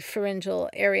the pharyngeal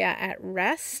area at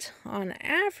rest, on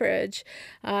average,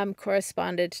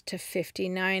 corresponded to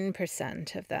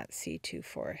 59% of that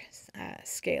C24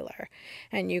 scalar.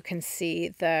 And you can see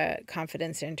the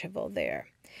confidence interval there.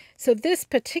 So this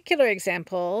particular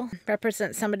example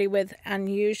represents somebody with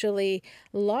unusually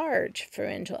large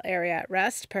pharyngeal area at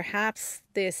rest. Perhaps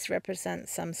this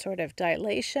represents some sort of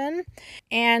dilation.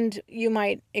 And you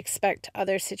might expect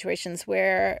other situations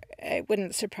where it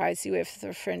wouldn't surprise you if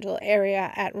the pharyngeal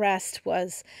area at rest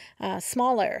was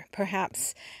smaller,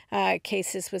 perhaps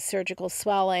cases with surgical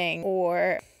swelling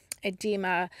or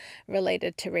edema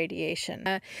related to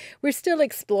radiation. We're still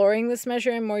exploring this measure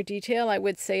in more detail. I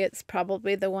would say it's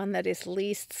probably the one that is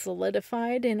least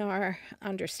solidified in our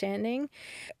understanding.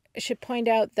 I should point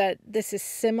out that this is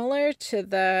similar to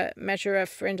the measure of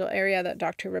pharyngeal area that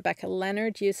Dr. Rebecca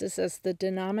Leonard uses as the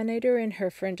denominator in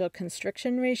her pharyngeal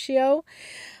constriction ratio,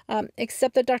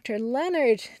 except that Dr.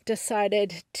 Leonard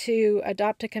decided to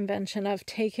adopt a convention of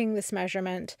taking this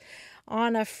measurement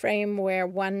on a frame where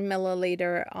 1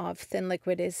 milliliter of thin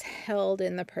liquid is held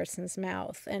in the person's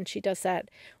mouth, and she does that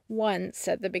once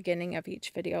at the beginning of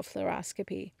each video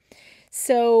fluoroscopy.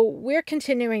 So we're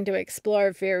continuing to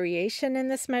explore variation in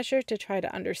this measure to try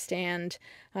to understand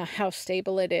how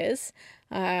stable it is.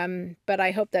 But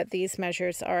I hope that these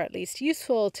measures are at least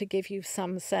useful to give you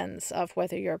some sense of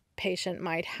whether your patient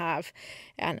might have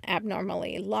an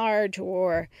abnormally large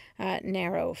or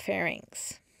narrow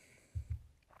pharynx.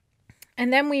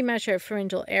 And then we measure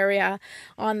pharyngeal area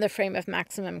on the frame of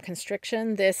maximum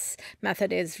constriction. This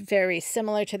method is very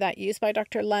similar to that used by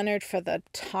Dr. Leonard for the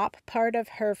top part of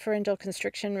her pharyngeal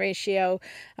constriction ratio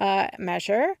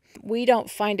measure. We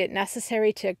don't find it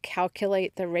necessary to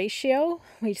calculate the ratio.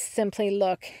 We simply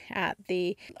look at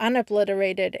the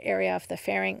unobliterated area of the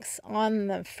pharynx on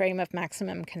the frame of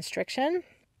maximum constriction.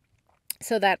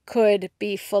 So that could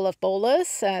be full of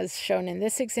bolus, as shown in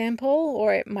this example,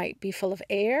 or it might be full of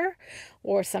air,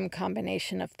 or some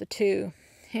combination of the two.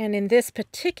 And in this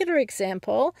particular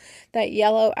example, that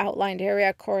yellow outlined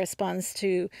area corresponds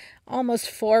to almost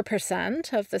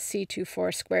 4% of the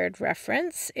C24 squared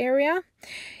reference area.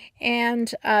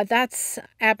 And that's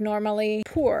abnormally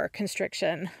poor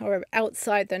constriction, or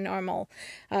outside the normal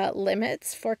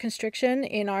limits for constriction.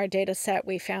 In our data set,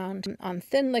 we found on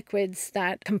thin liquids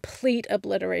that complete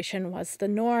obliteration was the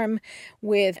norm,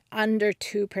 with under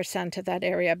 2% of that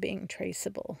area being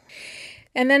traceable.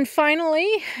 And then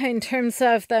finally, in terms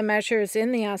of the measures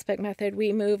in the ASPEKT method,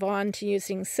 we move on to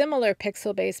using similar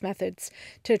pixel-based methods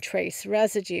to trace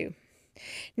residue.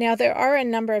 Now, there are a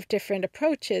number of different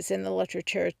approaches in the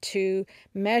literature to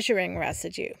measuring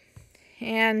residue.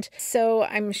 And so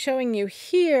I'm showing you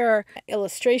here an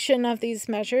illustration of these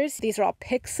measures. These are all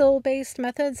pixel-based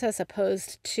methods as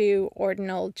opposed to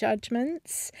ordinal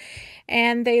judgments.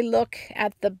 And they look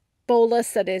at the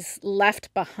bolus that is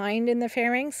left behind in the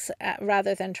pharynx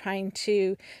rather than trying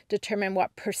to determine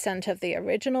what percent of the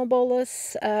original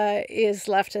bolus is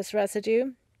left as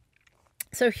residue.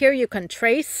 So here you can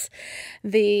trace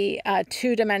the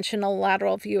two-dimensional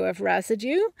lateral view of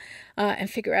residue and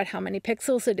figure out how many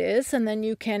pixels it is, and then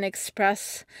you can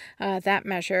express that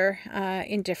measure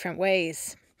in different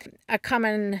ways. A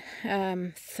common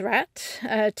threat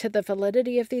to the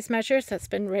validity of these measures that's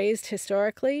been raised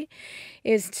historically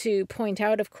is to point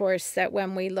out, of course, that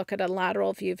when we look at a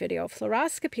lateral view video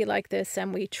fluoroscopy like this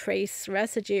and we trace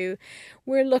residue,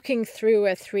 we're looking through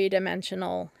a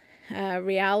three-dimensional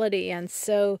reality. And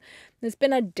so there's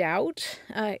been a doubt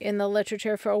in the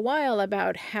literature for a while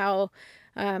about how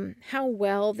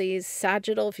well these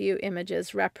sagittal view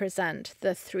images represent the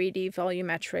 3D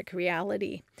volumetric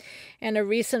reality. And a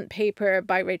recent paper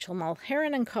by Rachel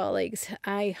Mulheron and colleagues,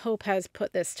 I hope, has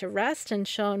put this to rest and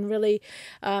shown really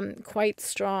quite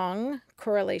strong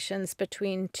correlations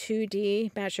between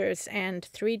 2D measures and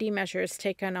 3D measures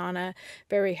taken on a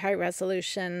very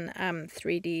high-resolution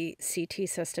 3D CT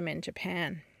system in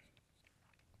Japan.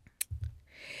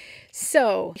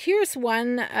 So here's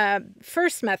one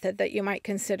first method that you might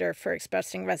consider for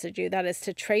expressing residue. That is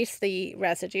to trace the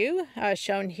residue,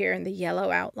 shown here in the yellow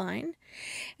outline,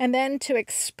 and then to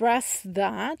express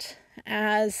that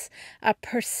as a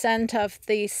percent of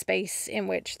the space in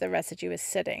which the residue is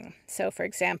sitting. So for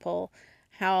example,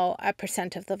 how a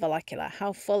percent of the vallecula,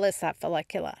 how full is that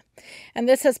vallecula? And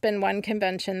this has been one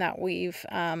convention that we've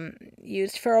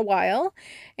used for a while.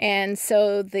 And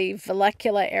so the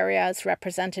vallecula area is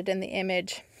represented in the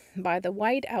image by the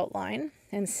white outline,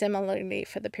 and similarly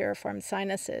for the piriform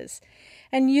sinuses.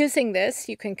 And using this,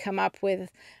 you can come up with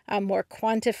a more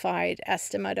quantified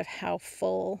estimate of how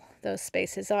full those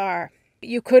spaces are.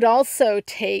 You could also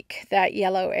take that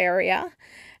yellow area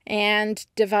and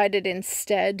divide it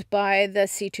instead by the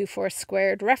C24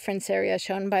 squared reference area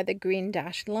shown by the green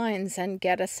dashed lines and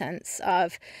get a sense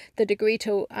of the degree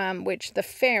to which the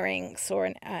pharynx, or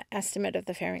an estimate of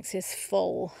the pharynx, is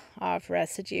full of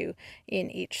residue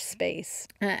in each space.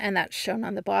 And that's shown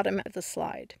on the bottom of the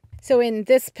slide. So in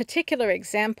this particular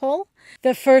example,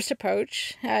 the first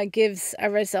approach gives a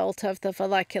result of the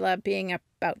vallecula being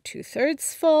about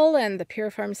 2/3 full and the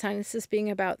piriform sinuses being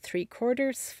about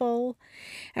 3/4 full.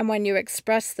 And when you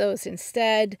express those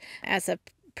instead as a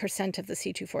percent of the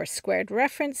C24 squared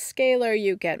reference scalar,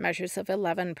 you get measures of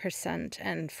 11%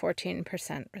 and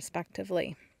 14%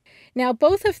 respectively. Now,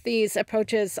 both of these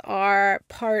approaches are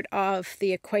part of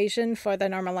the equation for the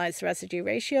normalized residue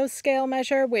ratio scale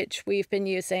measure, which we've been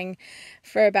using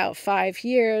for about 5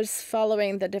 years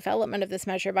following the development of this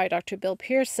measure by Dr. Bill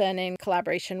Pearson in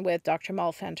collaboration with Dr.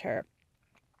 Malfenter.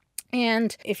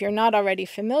 And if you're not already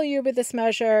familiar with this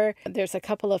measure, there's a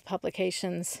couple of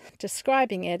publications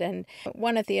describing it. And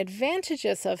one of the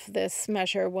advantages of this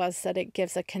measure was that it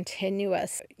gives a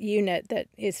continuous unit that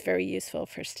is very useful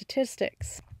for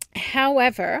statistics.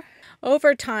 However,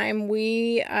 over time,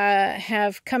 we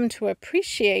have come to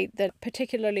appreciate that,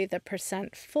 particularly the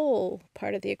percent full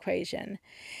part of the equation,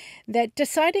 that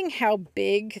deciding how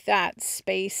big that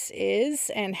space is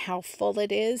and how full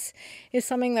it is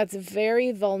something that's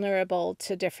very vulnerable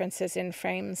to differences in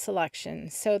frame selection.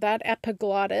 So that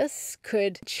epiglottis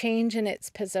could change in its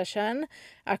position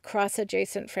across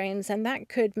adjacent frames, and that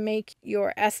could make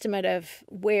your estimate of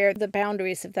where the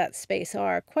boundaries of that space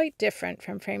are quite different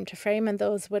from frame to frame, and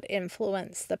those would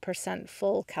influence the percent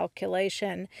full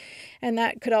calculation. And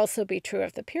that could also be true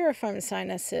of the piriform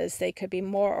sinuses. They could be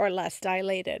more or less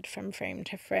dilated from frame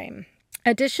to frame.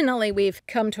 Additionally, we've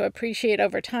come to appreciate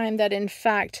over time that, in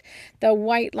fact, the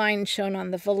white line shown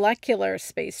on the follicular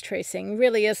space tracing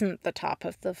really isn't the top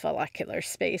of the follicular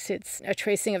space. It's a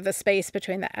tracing of the space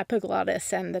between the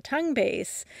epiglottis and the tongue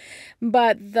base.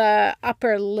 But the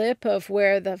upper lip of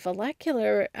where the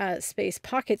follicular space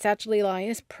pockets actually lie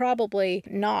is probably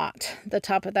not the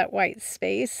top of that white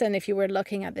space. And if you were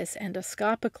looking at this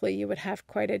endoscopically, you would have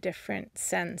quite a different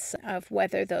sense of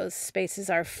whether those spaces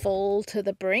are full to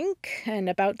the brink and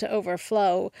about to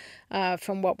overflow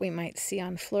from what we might see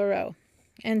on fluoro.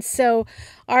 And so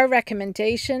our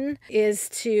recommendation is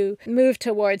to move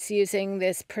towards using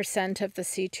this percent of the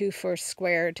C24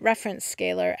 squared reference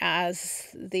scalar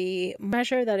as the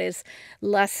measure that is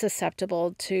less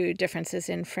susceptible to differences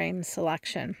in frame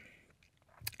selection.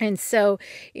 And so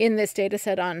in this data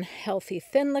set on healthy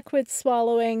thin liquid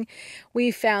swallowing,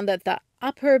 we found that the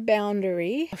upper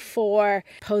boundary for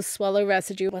post-swallow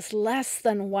residue was less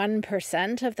than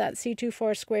 1% of that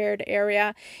C24 squared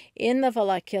area in the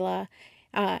vallecula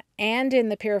and in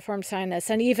the piriform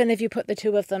sinus, and even if you put the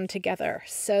two of them together,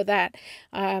 so that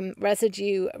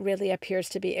residue really appears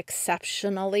to be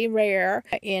exceptionally rare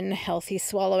in healthy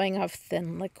swallowing of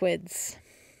thin liquids.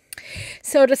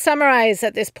 So to summarize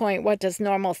at this point, what does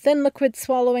normal thin liquid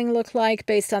swallowing look like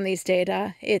based on these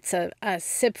data? It's a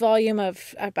sip volume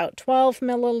of about 12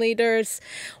 milliliters,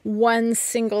 one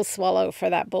single swallow for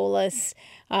that bolus,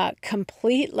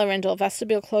 complete laryngeal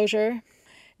vestibule closure,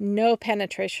 no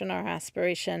penetration or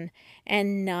aspiration,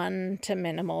 and none to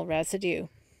minimal residue.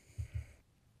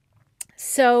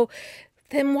 So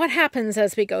then what happens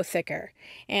as we go thicker?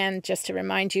 And just to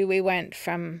remind you, we went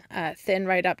from thin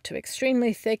right up to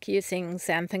extremely thick using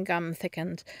xanthan gum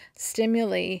thickened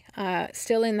stimuli,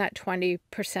 still in that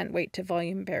 20% weight to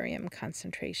volume barium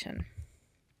concentration.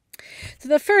 So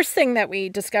the first thing that we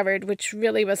discovered, which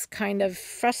really was kind of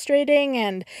frustrating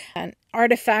and an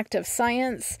artifact of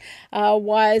science,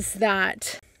 was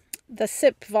that the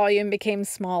sip volume became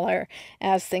smaller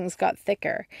as things got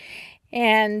thicker.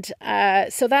 And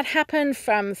so that happened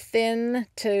from thin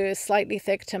to slightly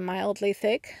thick to mildly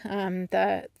thick.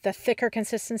 The thicker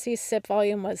consistency sip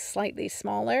volume was slightly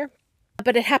smaller.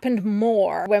 But it happened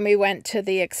more when we went to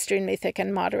the extremely thick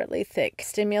and moderately thick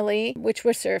stimuli, which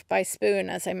were served by spoon,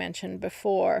 as I mentioned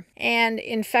before. And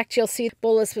in fact, you'll see the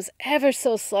bolus was ever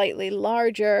so slightly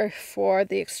larger for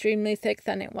the extremely thick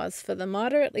than it was for the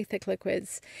moderately thick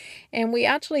liquids. And we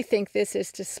actually think this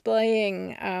is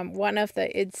displaying one of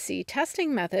the IDSI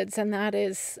testing methods, and that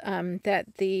is that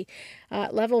the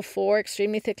level 4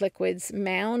 extremely thick liquids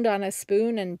mound on a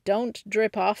spoon and don't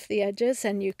drip off the edges,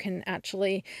 and you can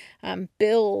actually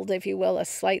build, if you will, a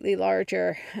slightly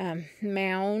larger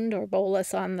mound or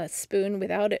bolus on the spoon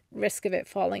without risk of it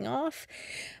falling off.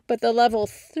 But the level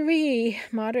 3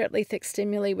 moderately thick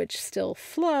stimuli, which still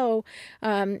flow,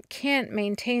 can't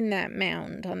maintain that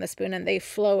mound on the spoon, and they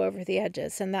flow over the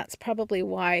edges, and that's probably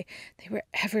why they were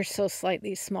ever so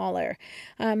slightly smaller.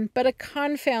 But a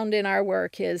confound in our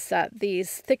work is that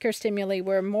these thicker stimuli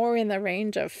were more in the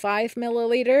range of 5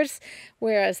 milliliters,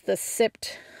 whereas the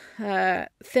sipped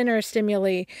thinner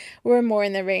stimuli were more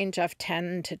in the range of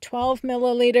 10 to 12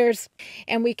 milliliters.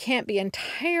 And we can't be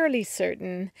entirely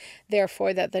certain,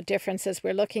 therefore, that the differences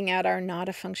we're looking at are not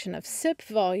a function of sip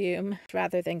volume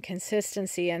rather than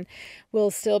consistency. And we'll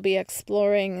still be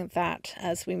exploring that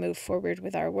as we move forward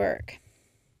with our work.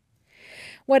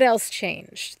 What else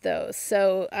changed, though?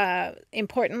 So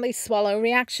importantly, swallow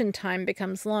reaction time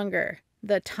becomes longer.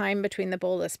 the time between the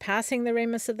bolus passing the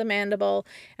ramus of the mandible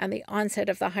and the onset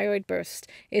of the hyoid burst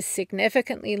is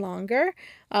significantly longer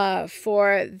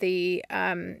for the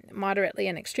moderately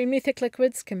and extremely thick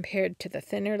liquids compared to the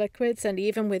thinner liquids. And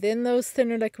even within those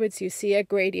thinner liquids, you see a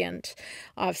gradient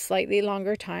of slightly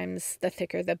longer times the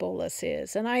thicker the bolus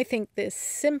is. And I think this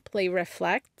simply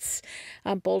reflects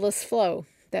bolus flow,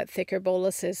 that thicker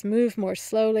boluses move more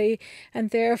slowly, and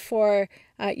therefore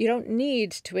you don't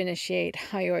need to initiate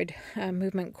hyoid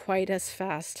movement quite as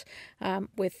fast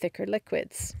with thicker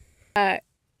liquids.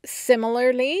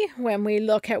 Similarly, when we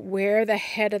look at where the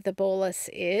head of the bolus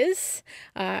is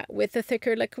with the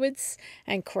thicker liquids,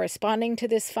 and corresponding to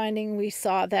this finding, we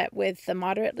saw that with the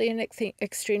moderately and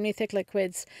extremely thick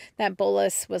liquids, that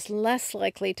bolus was less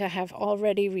likely to have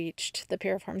already reached the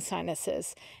piriform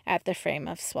sinuses at the frame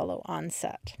of swallow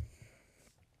onset.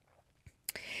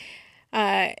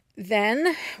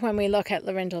 Then, when we look at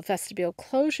laryngeal vestibule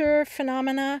closure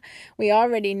phenomena, we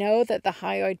already know that the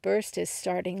hyoid burst is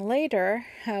starting later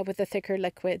with the thicker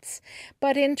liquids.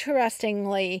 But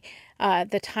interestingly,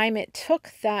 the time it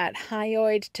took that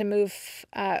hyoid to move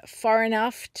far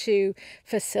enough to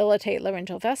facilitate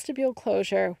laryngeal vestibule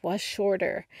closure was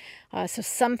shorter. So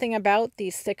something about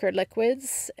these thicker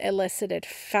liquids elicited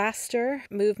faster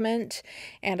movement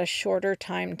and a shorter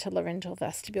time to laryngeal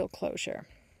vestibule closure.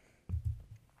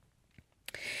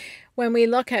 When we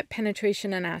look at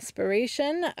penetration and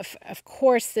aspiration, of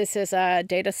course, this is a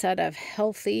data set of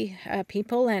healthy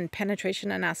people, and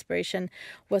penetration and aspiration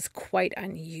was quite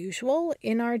unusual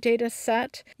in our data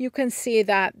set. You can see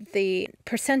that the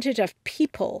percentage of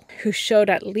people who showed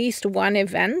at least one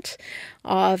event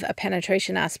of a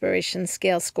penetration aspiration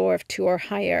scale score of 2 or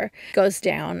higher goes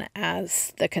down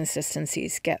as the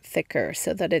consistencies get thicker,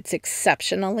 so that it's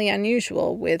exceptionally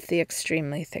unusual with the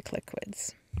extremely thick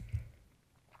liquids.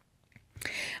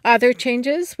 Other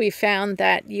changes, we found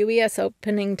that UES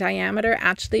opening diameter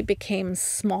actually became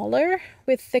smaller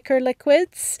with thicker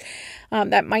liquids.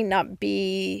 That might not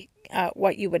be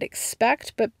what you would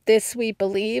expect, but this, we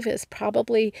believe, is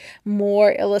probably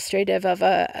more illustrative of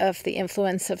the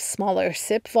influence of smaller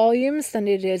SIP volumes than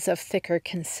it is of thicker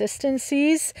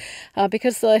consistencies,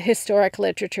 because the historic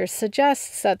literature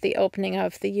suggests that the opening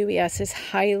of the UES is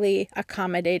highly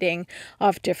accommodating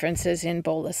of differences in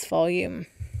bolus volume.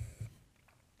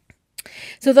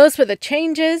 So those were the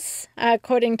changes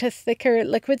according to thicker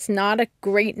liquids, not a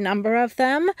great number of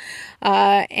them.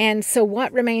 And so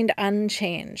what remained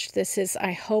unchanged? This is,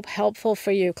 I hope, helpful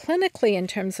for you clinically in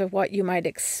terms of what you might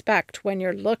expect when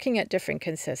you're looking at different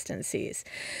consistencies.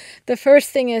 The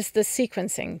first thing is the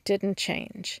sequencing didn't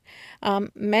change.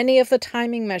 Many of the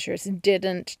timing measures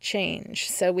didn't change.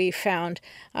 So we found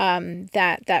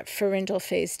that pharyngeal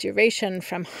phase duration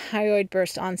from hyoid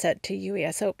burst onset to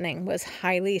UES opening was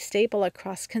highly stable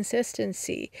across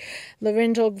consistency.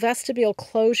 Laryngeal vestibule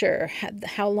closure,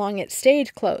 how long it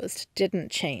stayed closed,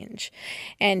 didn't change.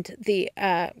 And the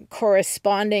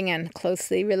corresponding and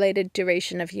closely related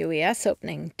duration of UES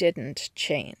opening didn't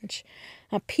change.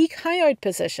 Peak hyoid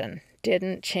position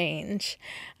didn't change.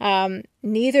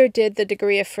 Neither did the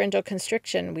degree of pharyngeal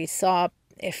constriction. We saw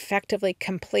effectively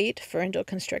complete pharyngeal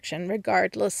constriction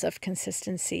regardless of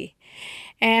consistency.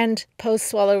 And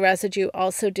post-swallow residue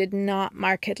also did not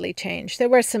markedly change. There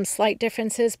were some slight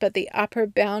differences, but the upper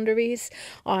boundaries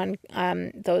on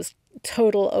those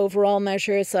total overall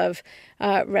measures of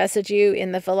residue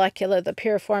in the vallecula, the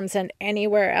piriforms, and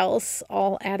anywhere else,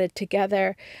 all added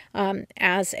together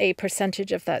as a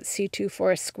percentage of that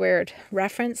C24 squared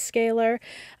reference scalar,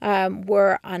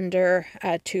 were under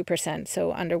 2%,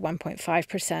 so under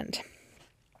 1.5%.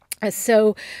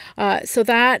 So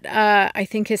that I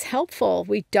think is helpful.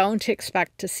 We don't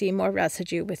expect to see more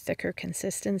residue with thicker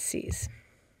consistencies.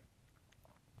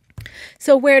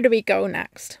 So where do we go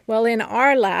next? Well, in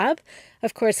our lab,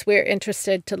 of course, we're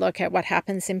interested to look at what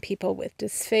happens in people with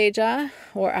dysphagia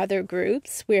or other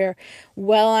groups. We're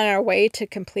well on our way to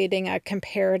completing a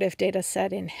comparative data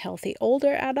set in healthy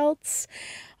older adults,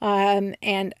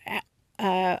 and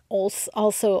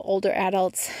also older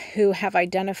adults who have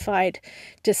identified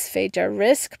dysphagia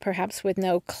risk, perhaps with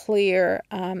no clear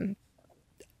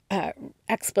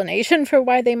explanation for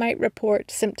why they might report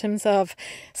symptoms of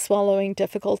swallowing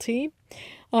difficulty.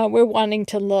 We're wanting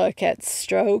to look at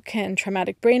stroke and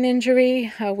traumatic brain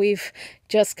injury. We've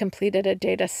just completed a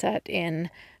data set in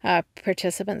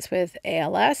participants with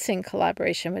ALS in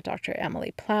collaboration with Dr.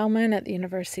 Emily Plowman at the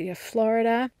University of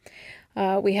Florida.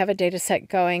 We have a data set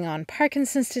going on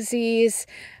Parkinson's disease.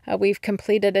 We've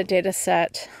completed a data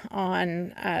set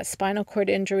on spinal cord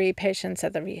injury patients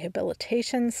at the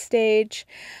rehabilitation stage,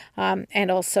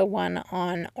 and also one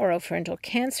on oropharyngeal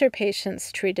cancer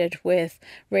patients treated with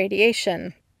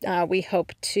radiation. We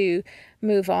hope to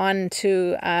move on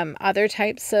to other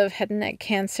types of head and neck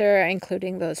cancer,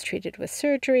 including those treated with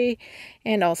surgery,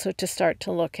 and also to start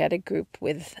to look at a group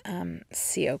with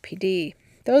COPD.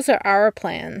 Those are our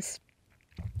plans.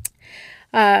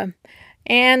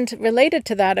 And related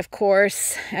to that, of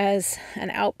course, as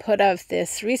an output of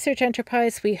this research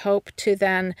enterprise, we hope to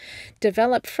then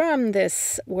develop from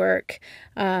this work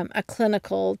a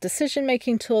clinical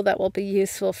decision-making tool that will be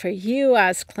useful for you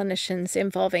as clinicians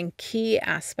involving key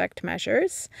ASPEKT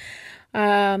measures.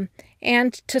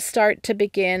 And to start to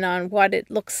begin on what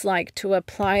it looks like to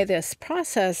apply this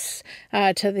process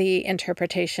to the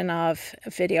interpretation of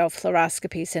video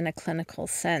fluoroscopies in a clinical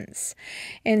sense.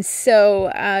 And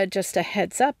so just a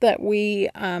heads up that we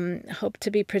hope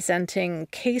to be presenting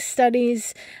case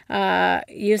studies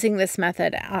using this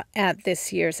method at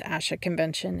this year's ASHA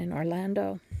convention in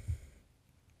Orlando.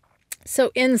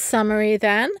 So in summary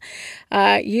then,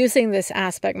 using this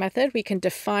ASPEKT method, we can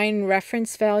define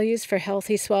reference values for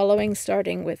healthy swallowing,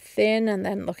 starting with thin and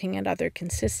then looking at other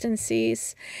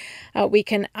consistencies. We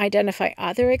can identify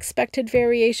other expected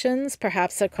variations,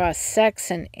 perhaps across sex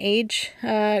and age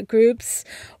groups,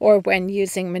 or when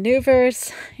using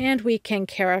maneuvers, and we can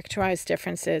characterize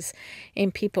differences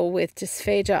in people with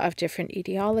dysphagia of different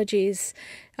etiologies,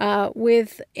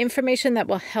 with information that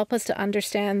will help us to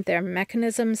understand their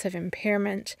mechanisms of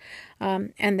impairment,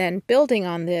 and then building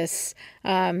on this,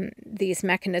 these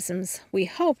mechanisms, we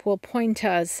hope, will point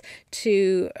us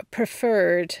to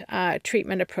preferred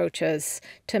treatment approaches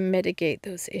to mitigate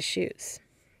those issues.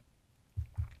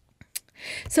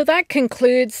 So that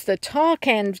concludes the talk,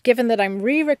 and given that I'm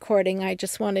re-recording, I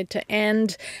just wanted to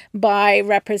end by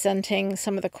representing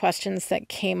some of the questions that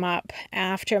came up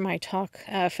after my talk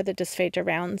for the Dysphagia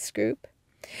Rounds group.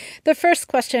 The first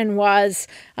question was,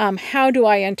 how do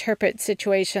I interpret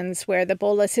situations where the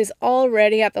bolus is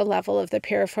already at the level of the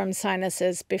piriform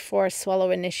sinuses before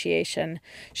swallow initiation?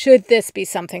 Should this be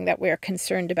something that we're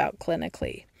concerned about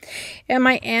clinically? And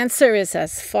my answer is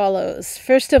as follows.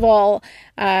 First of all,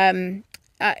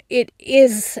 it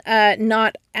is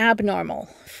not abnormal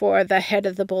for the head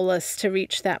of the bolus to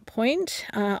reach that point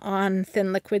on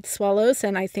thin liquid swallows,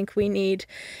 and I think we need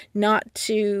not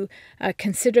to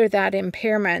consider that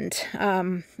impairment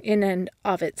in and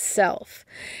of itself.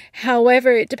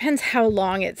 However, it depends how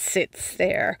long it sits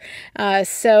there.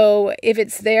 So if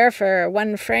it's there for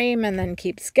one frame and then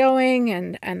keeps going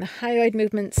and the hyoid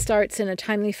movement starts in a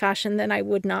timely fashion, then I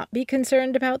would not be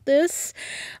concerned about this.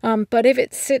 But if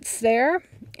it sits there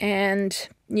and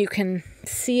you can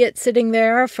see it sitting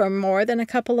there for more than a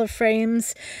couple of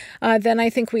frames, then I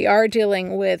think we are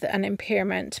dealing with an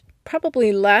impairment,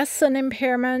 probably less an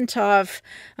impairment of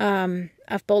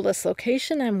bolus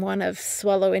location and one of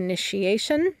swallow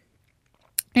initiation.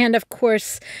 And of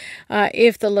course,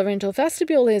 if the laryngeal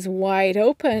vestibule is wide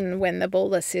open when the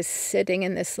bolus is sitting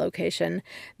in this location,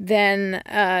 then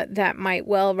that might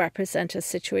well represent a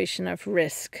situation of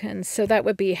risk. And so that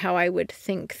would be how I would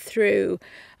think through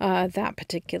that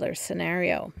particular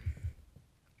scenario.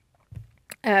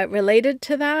 Related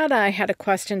to that, I had a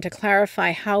question to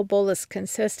clarify how bolus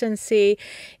consistency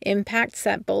impacts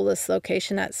that bolus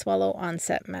location at swallow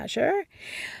onset measure.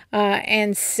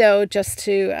 And so just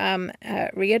to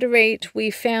reiterate, we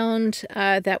found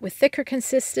that with thicker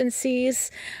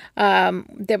consistencies,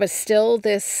 there was still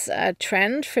this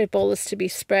trend for bolus to be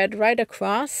spread right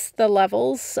across the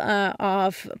levels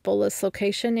of bolus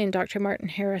location in Dr. Martin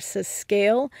Harris's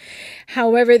scale.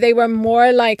 However, they were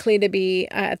more likely to be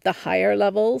at the higher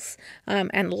levels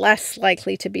and less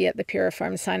likely to be at the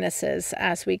piriform sinuses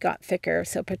as we got thicker,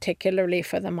 so particularly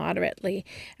for the moderately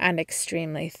and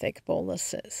extremely thick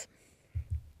boluses.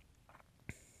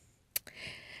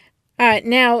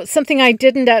 Now, something I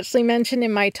didn't actually mention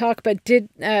in my talk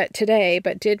today,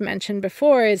 but did mention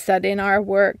before, is that in our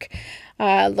work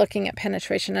looking at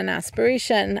penetration and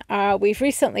aspiration, we've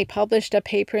recently published a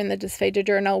paper in the Dysphagia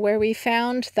Journal where we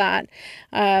found that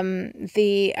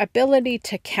the ability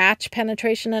to catch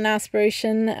penetration and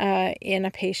aspiration in a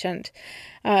patient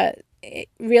it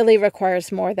really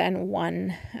requires more than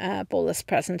one bolus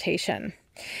presentation.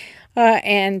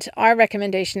 And our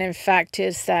recommendation, in fact,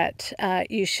 is that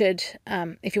you should,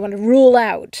 if you want to rule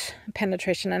out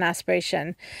penetration and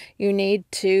aspiration, you need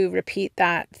to repeat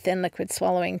that thin liquid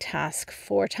swallowing task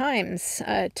 4 times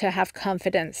to have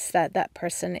confidence that that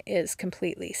person is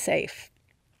completely safe.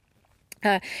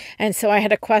 And so I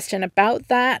had a question about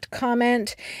that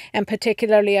comment, and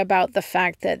particularly about the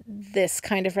fact that this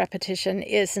kind of repetition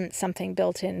isn't something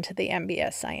built into the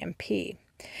MBS-IMP.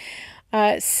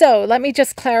 So let me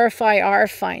just clarify our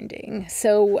finding.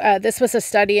 So this was a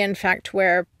study, in fact,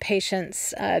 where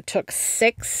patients took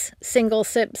 6 single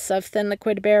sips of thin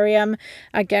liquid barium,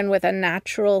 again with a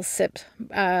natural sip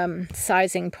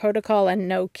sizing protocol and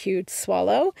no cued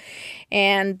swallow.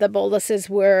 And the boluses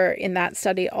were in that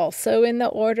study also in the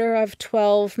order of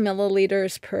 12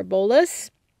 milliliters per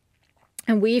bolus.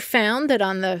 And we found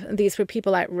that these were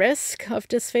people at risk of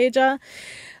dysphagia.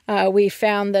 We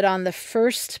found that on the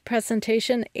first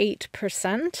presentation,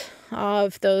 8%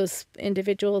 of those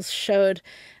individuals showed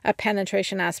a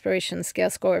penetration aspiration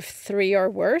scale score of 3 or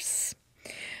worse.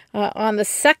 On the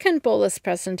second bolus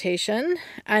presentation,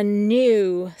 a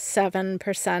new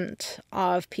 7%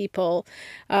 of people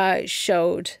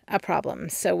showed a problem.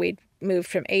 So we moved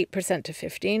from 8% to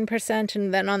 15%,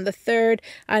 and then on the third,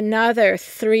 another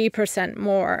 3%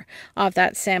 more of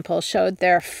that sample showed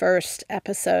their first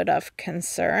episode of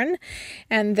concern.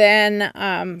 And then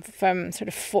from sort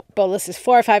of boluses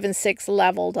 4, 5, and 6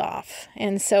 leveled off.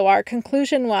 And so our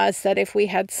conclusion was that if we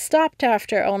had stopped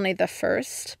after only the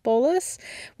first bolus,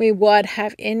 we would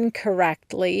have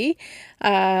incorrectly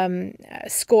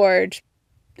scored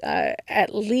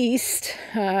at least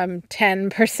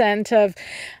 10%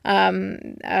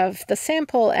 of the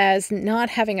sample as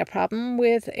not having a problem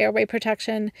with airway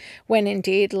protection, when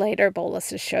indeed later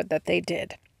boluses showed that they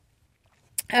did.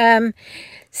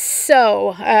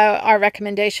 So our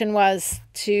recommendation was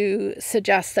to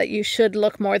suggest that you should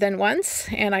look more than once,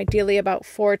 and ideally about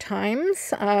 4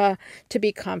 times, to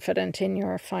be confident in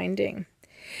your finding.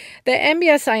 The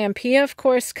MBS-IMP, of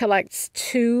course, collects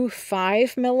 2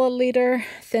 5 milliliter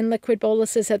thin liquid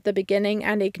boluses at the beginning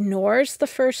and ignores the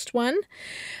first one.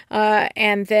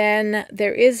 And then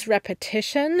there is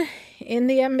repetition in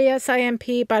the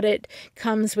MBS-IMP, but it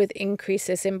comes with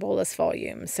increases in bolus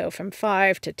volume, so from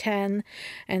 5 to 10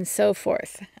 and so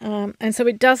forth. And so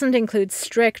it doesn't include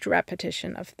strict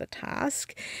repetition of the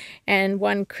task. And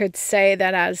one could say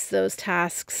that as those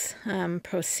tasks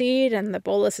proceed and the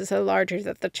boluses are larger,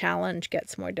 that the challenge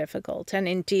gets more difficult. And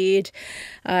indeed,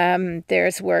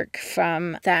 there's work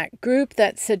from that group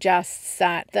that suggests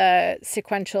that the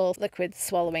sequential liquid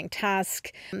swallowing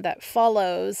task that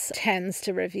follows tends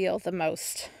to reveal the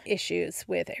most issues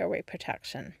with airway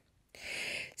protection.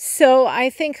 So I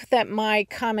think that my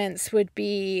comments would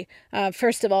be,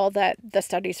 first of all, that the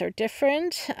studies are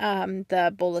different,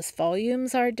 the bolus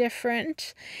volumes are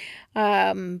different,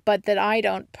 but that I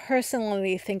don't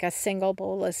personally think a single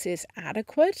bolus is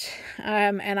adequate.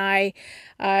 And I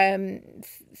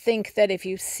think that if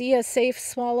you see a safe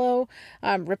swallow,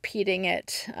 repeating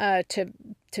it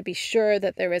to be sure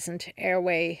that there isn't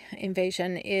airway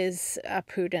invasion is a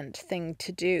prudent thing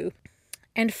to do.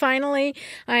 And finally,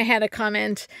 I had a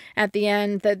comment at the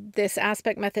end that this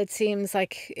ASPEKT method seems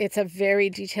like it's a very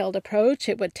detailed approach.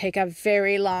 It would take a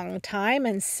very long time.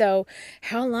 And so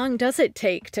how long does it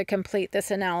take to complete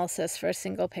this analysis for a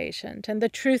single patient? And the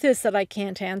truth is that I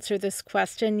can't answer this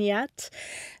question yet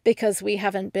because we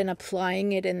haven't been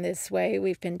applying it in this way.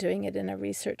 We've been doing it in a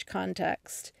research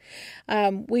context.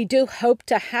 We do hope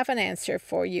to have an answer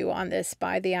for you on this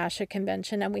by the ASHA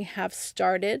convention, and we have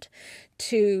started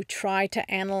to try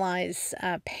to analyze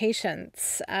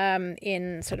patients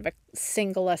in sort of a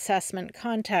single assessment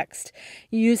context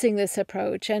using this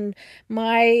approach. And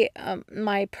my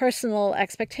personal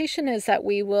expectation is that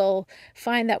we will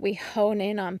find that we hone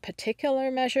in on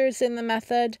particular measures in the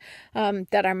method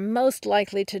that are most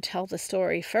likely to tell the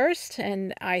story first.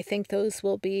 And I think those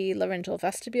will be laryngeal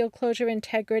vestibule closure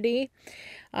integrity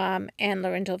and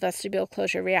laryngeal vestibule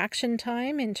closure reaction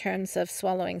time in terms of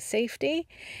swallowing safety,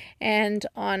 and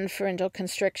on pharyngeal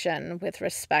constriction with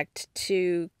respect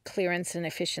to clearance and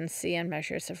efficiency and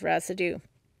measures of residue.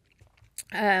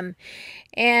 So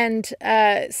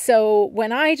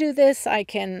when I do this, I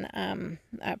can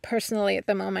personally at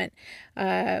the moment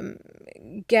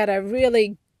get a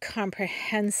really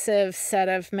comprehensive set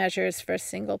of measures for a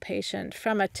single patient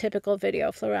from a typical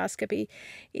video fluoroscopy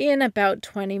in about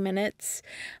 20 minutes.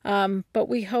 But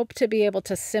we hope to be able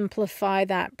to simplify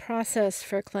that process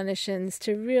for clinicians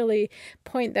to really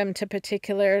point them to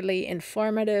particularly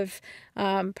informative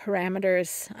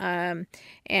parameters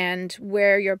and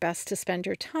where you're best to spend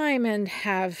your time, and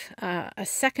have a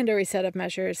secondary set of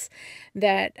measures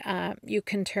that you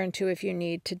can turn to if you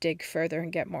need to dig further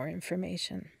and get more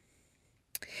information.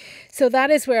 So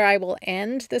that is where I will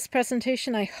end this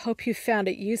presentation. I hope you found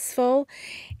it useful,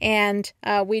 and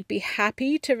we'd be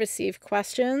happy to receive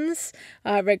questions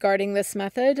regarding this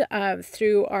method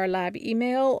through our lab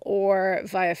email or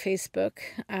via Facebook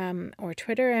or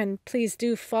Twitter, and please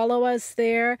do follow us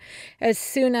there. As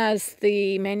soon as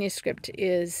the manuscript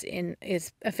is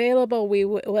available, we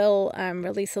will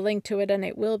release a link to it, and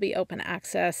it will be open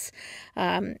access,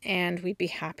 and we'd be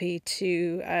happy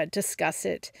to discuss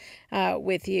it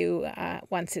with you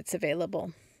once it's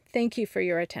available. Thank you for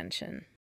your attention.